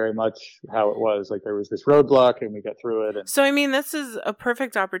that was very much how it was. Like there was this roadblock, and we got through it. And so, I mean, this is a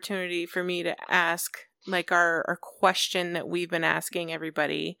perfect opportunity for me to ask, like, our question that we've been asking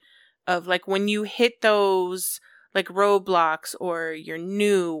everybody of, like, when you hit those, like, roadblocks or you're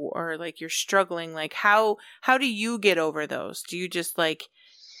new or, like, you're struggling, like, how do you get over those? Do you just, like,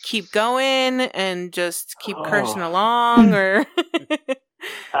 keep going and just keep cursing along, or?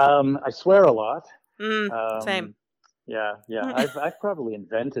 I swear a lot. Same. Yeah. I've probably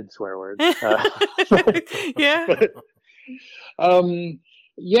invented swear words. Yeah. But,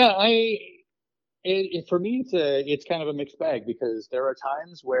 for me, it's kind of a mixed bag, because there are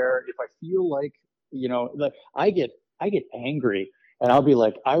times where if I feel like, you know, like I get angry, and I'll be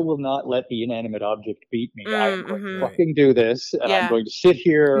like, I will not let the inanimate object beat me. I'm going to fucking do this, and I'm going to sit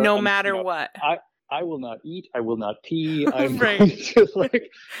here no matter what. I will not eat. I will not pee. I'm going to,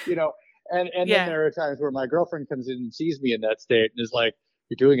 like, you know. And then there are times where my girlfriend comes in and sees me in that state and is like,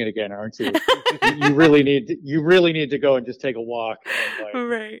 "You're doing it again, aren't you? you really need to go and just take a walk and,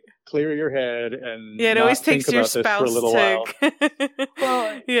 like, clear your head and it always takes your spouse for a little while."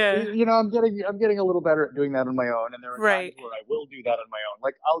 Well, yeah, you know, I'm getting a little better at doing that on my own, and there are times where I will do that on my own.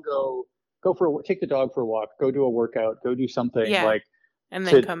 Like I'll go take the dog for a walk, go do a workout, go do something, like, and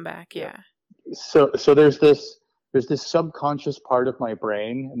then come back. Yeah. So there's this subconscious part of my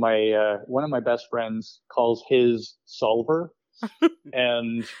brain. My one of my best friends calls his solver.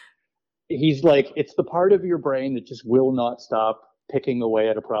 And he's like, it's the part of your brain that just will not stop picking away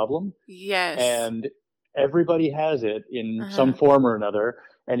at a problem. Yes. And everybody has it in some form or another.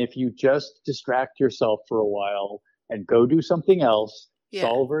 And if you just distract yourself for a while and go do something else,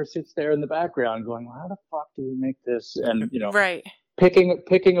 solver sits there in the background going, well, how the fuck do we make this? And, you know,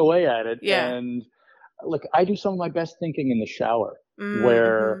 picking away at it. Yeah. And like, I do some of my best thinking in the shower,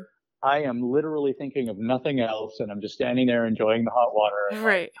 where I am literally thinking of nothing else, and I'm just standing there enjoying the hot water. And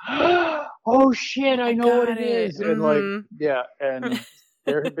like, oh shit, I know what it is. And like, and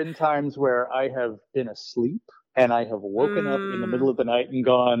there have been times where I have been asleep and I have woken up in the middle of the night and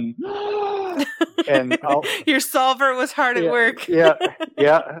gone, and your solver was hard at work.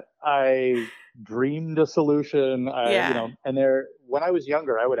 I dreamed a solution. You know, and when I was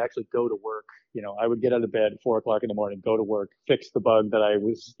younger, I would actually go to work. You know, I would get out of bed at 4:00 in the morning, go to work, fix the bug that I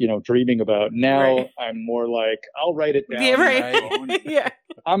was, you know, dreaming about. Now I'm more like, I'll write it down. Yeah,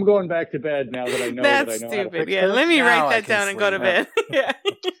 I'm going back to bed now that I know that I know stupid. how to fix it. Let me write that down and go to bed.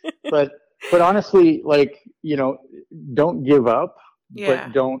 But honestly, like, you know, don't give up,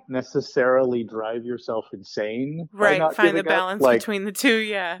 but don't necessarily drive yourself insane. Find the balance between the two.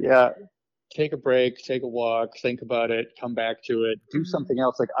 Yeah. Take a break, take a walk, think about it, come back to it, do something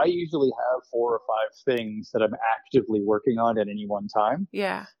else. Like I usually have 4 or 5 things that I'm actively working on at any one time.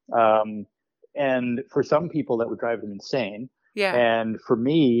 Yeah. And for some people that would drive them insane. Yeah. And for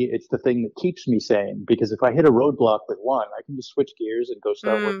me, it's the thing that keeps me sane, because if I hit a roadblock with one, I can just switch gears and go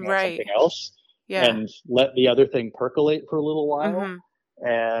start working on something else and let the other thing percolate for a little while.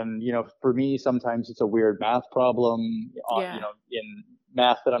 And, you know, for me, sometimes it's a weird math problem, you know, in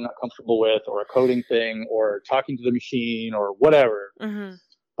math that I'm not comfortable with, or a coding thing, or talking to the machine, or whatever.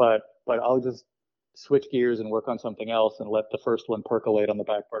 But I'll just switch gears and work on something else and let the first one percolate on the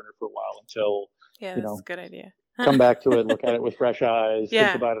back burner for a while until, that's a good idea. Come back to it, look at it with fresh eyes,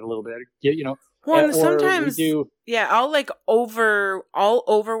 think about it a little bit. You know, well, sometimes I'll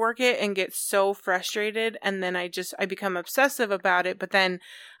overwork it and get so frustrated, and then I become obsessive about it, but then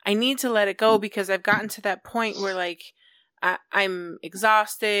I need to let it go, because I've gotten to that point where, like, I'm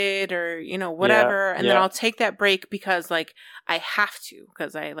exhausted, or, you know, whatever. And then I'll take that break because, like, I have to,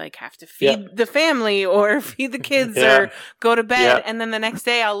 because I, like, have to feed the family or feed the kids or go to bed. And then the next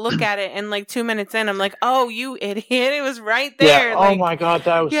day I'll look at it, and, like, 2 minutes in, I'm like, oh, you idiot. It was right there. Like, oh my God,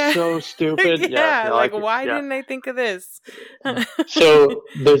 that was so stupid. Like, why didn't I think of this? So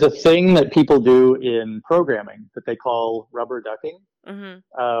there's a thing that people do in programming that they call rubber ducking.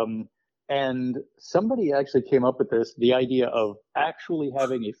 And somebody actually came up with the idea of actually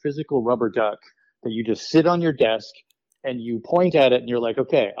having a physical rubber duck that you just sit on your desk and you point at it and you're like,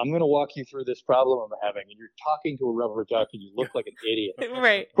 okay, I'm going to walk you through this problem I'm having. And you're talking to a rubber duck and you look like an idiot.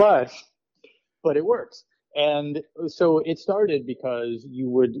 Right. But it works. And so it started because you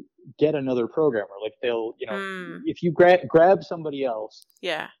would get another programmer. Like they'll, if you grab somebody else,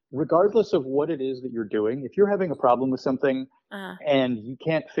 regardless of what it is that you're doing, if you're having a problem with something and you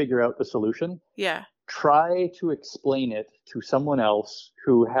can't figure out the solution, try to explain it to someone else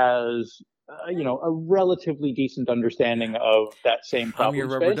who has, a relatively decent understanding of that same problem. I'm your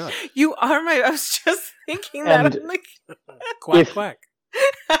rubber duck. You are I was just thinking that. I'm like, quack, quack.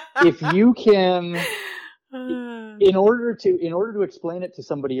 If you can... In order to explain it to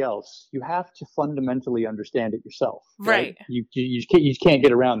somebody else, you have to fundamentally understand it yourself. Right. You can't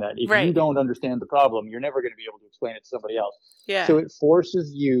get around that. If you don't understand the problem, you're never going to be able to explain it to somebody else. Yeah. So it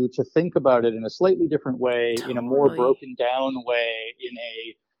forces you to think about it in a slightly different way, in a more broken down way, in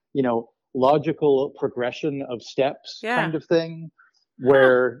a, logical progression of steps kind of thing,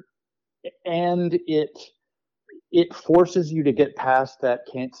 where, and it forces you to get past that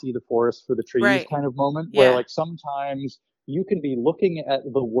can't see the forest for the trees kind of moment, where like sometimes you can be looking at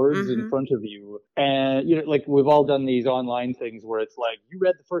the words in front of you, and like we've all done these online things where it's like you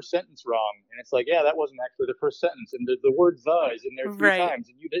read the first sentence wrong, and it's like, yeah, that wasn't actually the first sentence, and the word "the" is in there 3 times,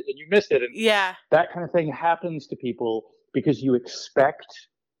 and you missed it, and that kind of thing happens to people because you expect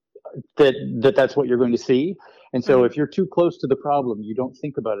that's what you're going to see, and so if you're too close to the problem, you don't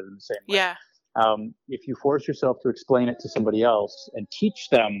think about it in the same way. If you force yourself to explain it to somebody else and teach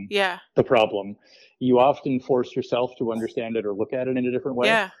them the problem, you often force yourself to understand it or look at it in a different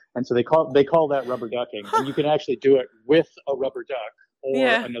way. And so they call that rubber ducking. And you can actually do it with a rubber duck or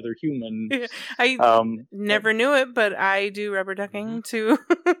another human. I never knew it, but I do rubber ducking to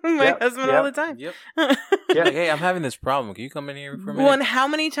my husband all the time. Like, hey, I'm having this problem. Can you come in here for a minute? Well, and how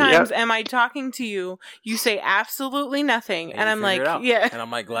many times am I talking to you? You say absolutely nothing, and I'm like, and I'm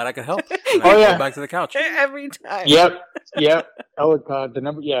like, glad I could help. And I go back to the couch every time. Yep. Oh God, the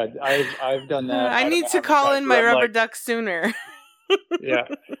number. Yeah, I've done that. I need to call in my rubber duck sooner.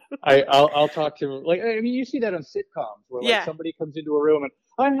 I'll talk to, like, I mean, you see that on sitcoms where like somebody comes into a room and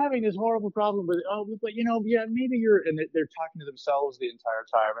I'm having this horrible problem with but maybe and they're talking to themselves the entire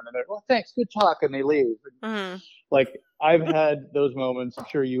time, and then they're, well, thanks, good talk, and they leave. Like I've had those moments. I'm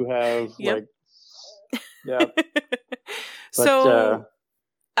sure you have. So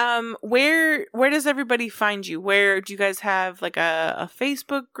where does everybody find you? Where do you guys have like a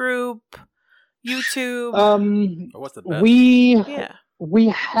Facebook group? YouTube. What's the best? We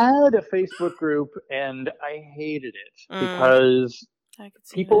had a Facebook group, and I hated it because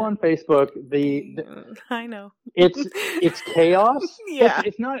people on Facebook, I know it's chaos.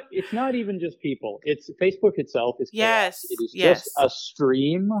 It's not even just people. It's Facebook itself is chaos. It is just a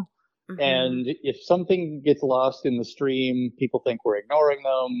stream. And if something gets lost in the stream, people think we're ignoring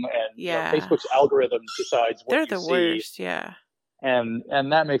them, and Facebook's algorithm decides what they're the worst.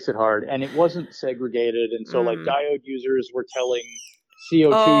 And that makes it hard. And it wasn't segregated. And so like diode users were telling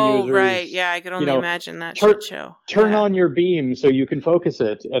CO2 users. Right. Yeah, I could only imagine that shit show. Turn on your beam so you can focus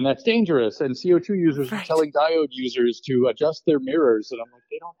it. And that's dangerous. And CO2 users were telling diode users to adjust their mirrors. And I'm like,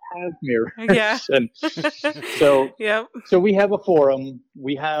 they don't have mirrors. Yeah. And so we have a forum.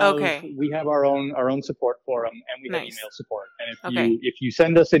 We have our own support forum, and we have email support. And if you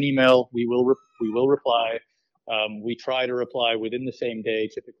send us an email, we will reply. We try to reply within the same day,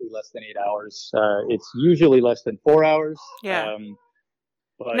 typically less than 8 hours. It's usually less than 4 hours.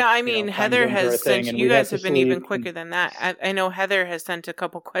 But, no, I mean, Heather has sent, you guys have been even quicker than that. I know Heather has sent a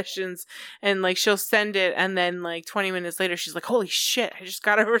couple questions, and like she'll send it, and then like 20 minutes later, she's like, holy shit, I just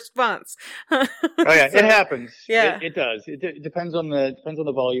got a response. It happens. Yeah. It does. It depends on the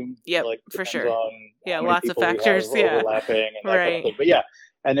volume. Yeah, like, for sure. On lots of factors. Overlapping and that kind of thing. But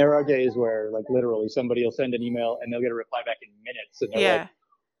and there are days where, like, literally somebody will send an email and they'll get a reply back in minutes. And they're like,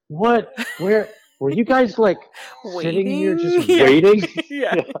 what? Where? Were you guys, like, sitting here just waiting?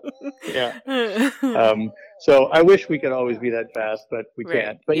 So I wish we could always be that fast, but we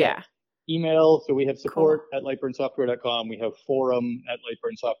can't. But email. So we have support at lightburnsoftware.com. We have forum at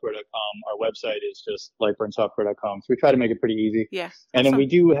lightburnsoftware.com. Our website is just lightburnsoftware.com. So we try to make it pretty easy. And then we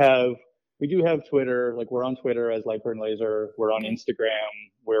do have Twitter. Like, we're on Twitter as Lightburn Laser. We're on Instagram.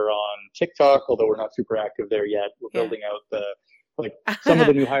 We're on TikTok, although we're not super active there yet. We're building out some of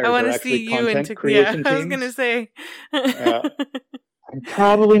the new hires are actually content creation teams. I was going to say. I'm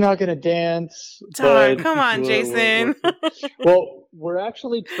probably not going to dance. But come on, Jason. Well, we're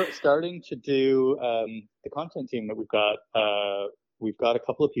actually starting to do the content team that we've got. We've got a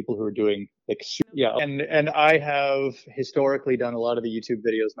couple of people who are doing and I have historically done a lot of the YouTube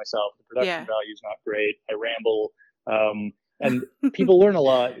videos myself. The production value is not great. I ramble And people learn a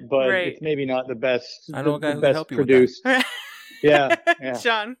lot, but right. it's maybe not the best. I know a guy who can best help you produced. with that. Yeah.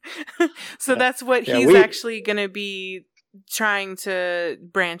 Sean. So that's what he's actually going to be trying to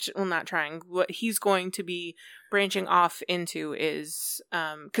what he's going to be branching off into is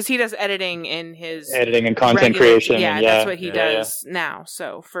because he does editing in his and content creation. That's what he does now.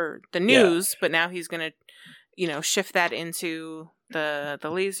 So for the news, but now he's going to shift that into the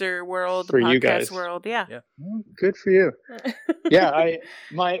laser world, the podcast world. Yeah. Well, good for you. Yeah,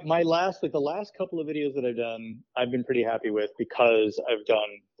 my last the last couple of videos that I've done, I've been pretty happy with because I've done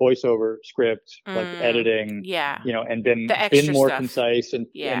voiceover, script, like editing, and been more stuff. Concise and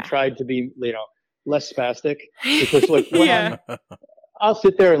tried to be less spastic, because like when I'll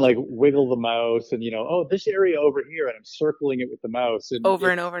sit there and like wiggle the mouse and this area over here, and I'm circling it with the mouse and over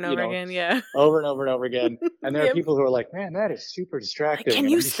and over again, over and over and over again. And there are people who are like, "Man, that is super distracting." Can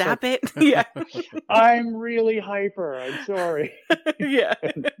you stop it? Yeah, I'm really hyper. I'm sorry. Yeah,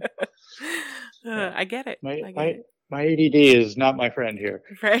 I get it. My ADD is not my friend here,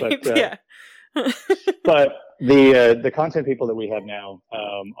 right? But, but the content people that we have now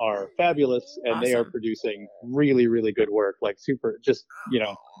are fabulous, and awesome. They are producing really, really good work. Like super, just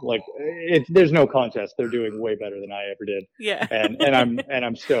there's no contest. They're doing way better than I ever did. Yeah, and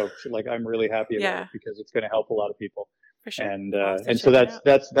I'm stoked. Like I'm really happy about it because it's going to help a lot of people. For sure. And so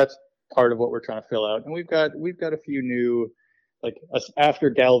that's part of what we're trying to fill out. And we've got a few new, like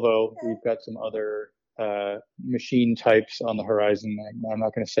after Galvo, we've got some other machine types on the horizon. I'm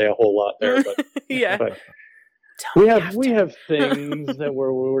not going to say a whole lot there, but but we have things that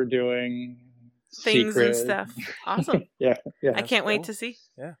we're doing, things secret. And stuff. Awesome. yeah. I can't wait to see.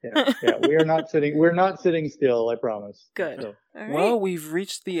 Yeah. We're not sitting still. I promise. Good. So. All right. Well, we've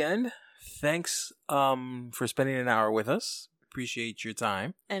reached the end. Thanks for spending an hour with us. Appreciate your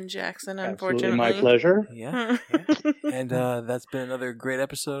time. And Jackson, Absolutely unfortunately. my pleasure. Yeah. And that's been another great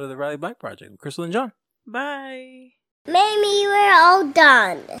episode of the Riley Bike Project with Crystal and John. Bye. Maybe we're all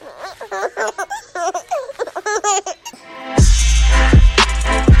done.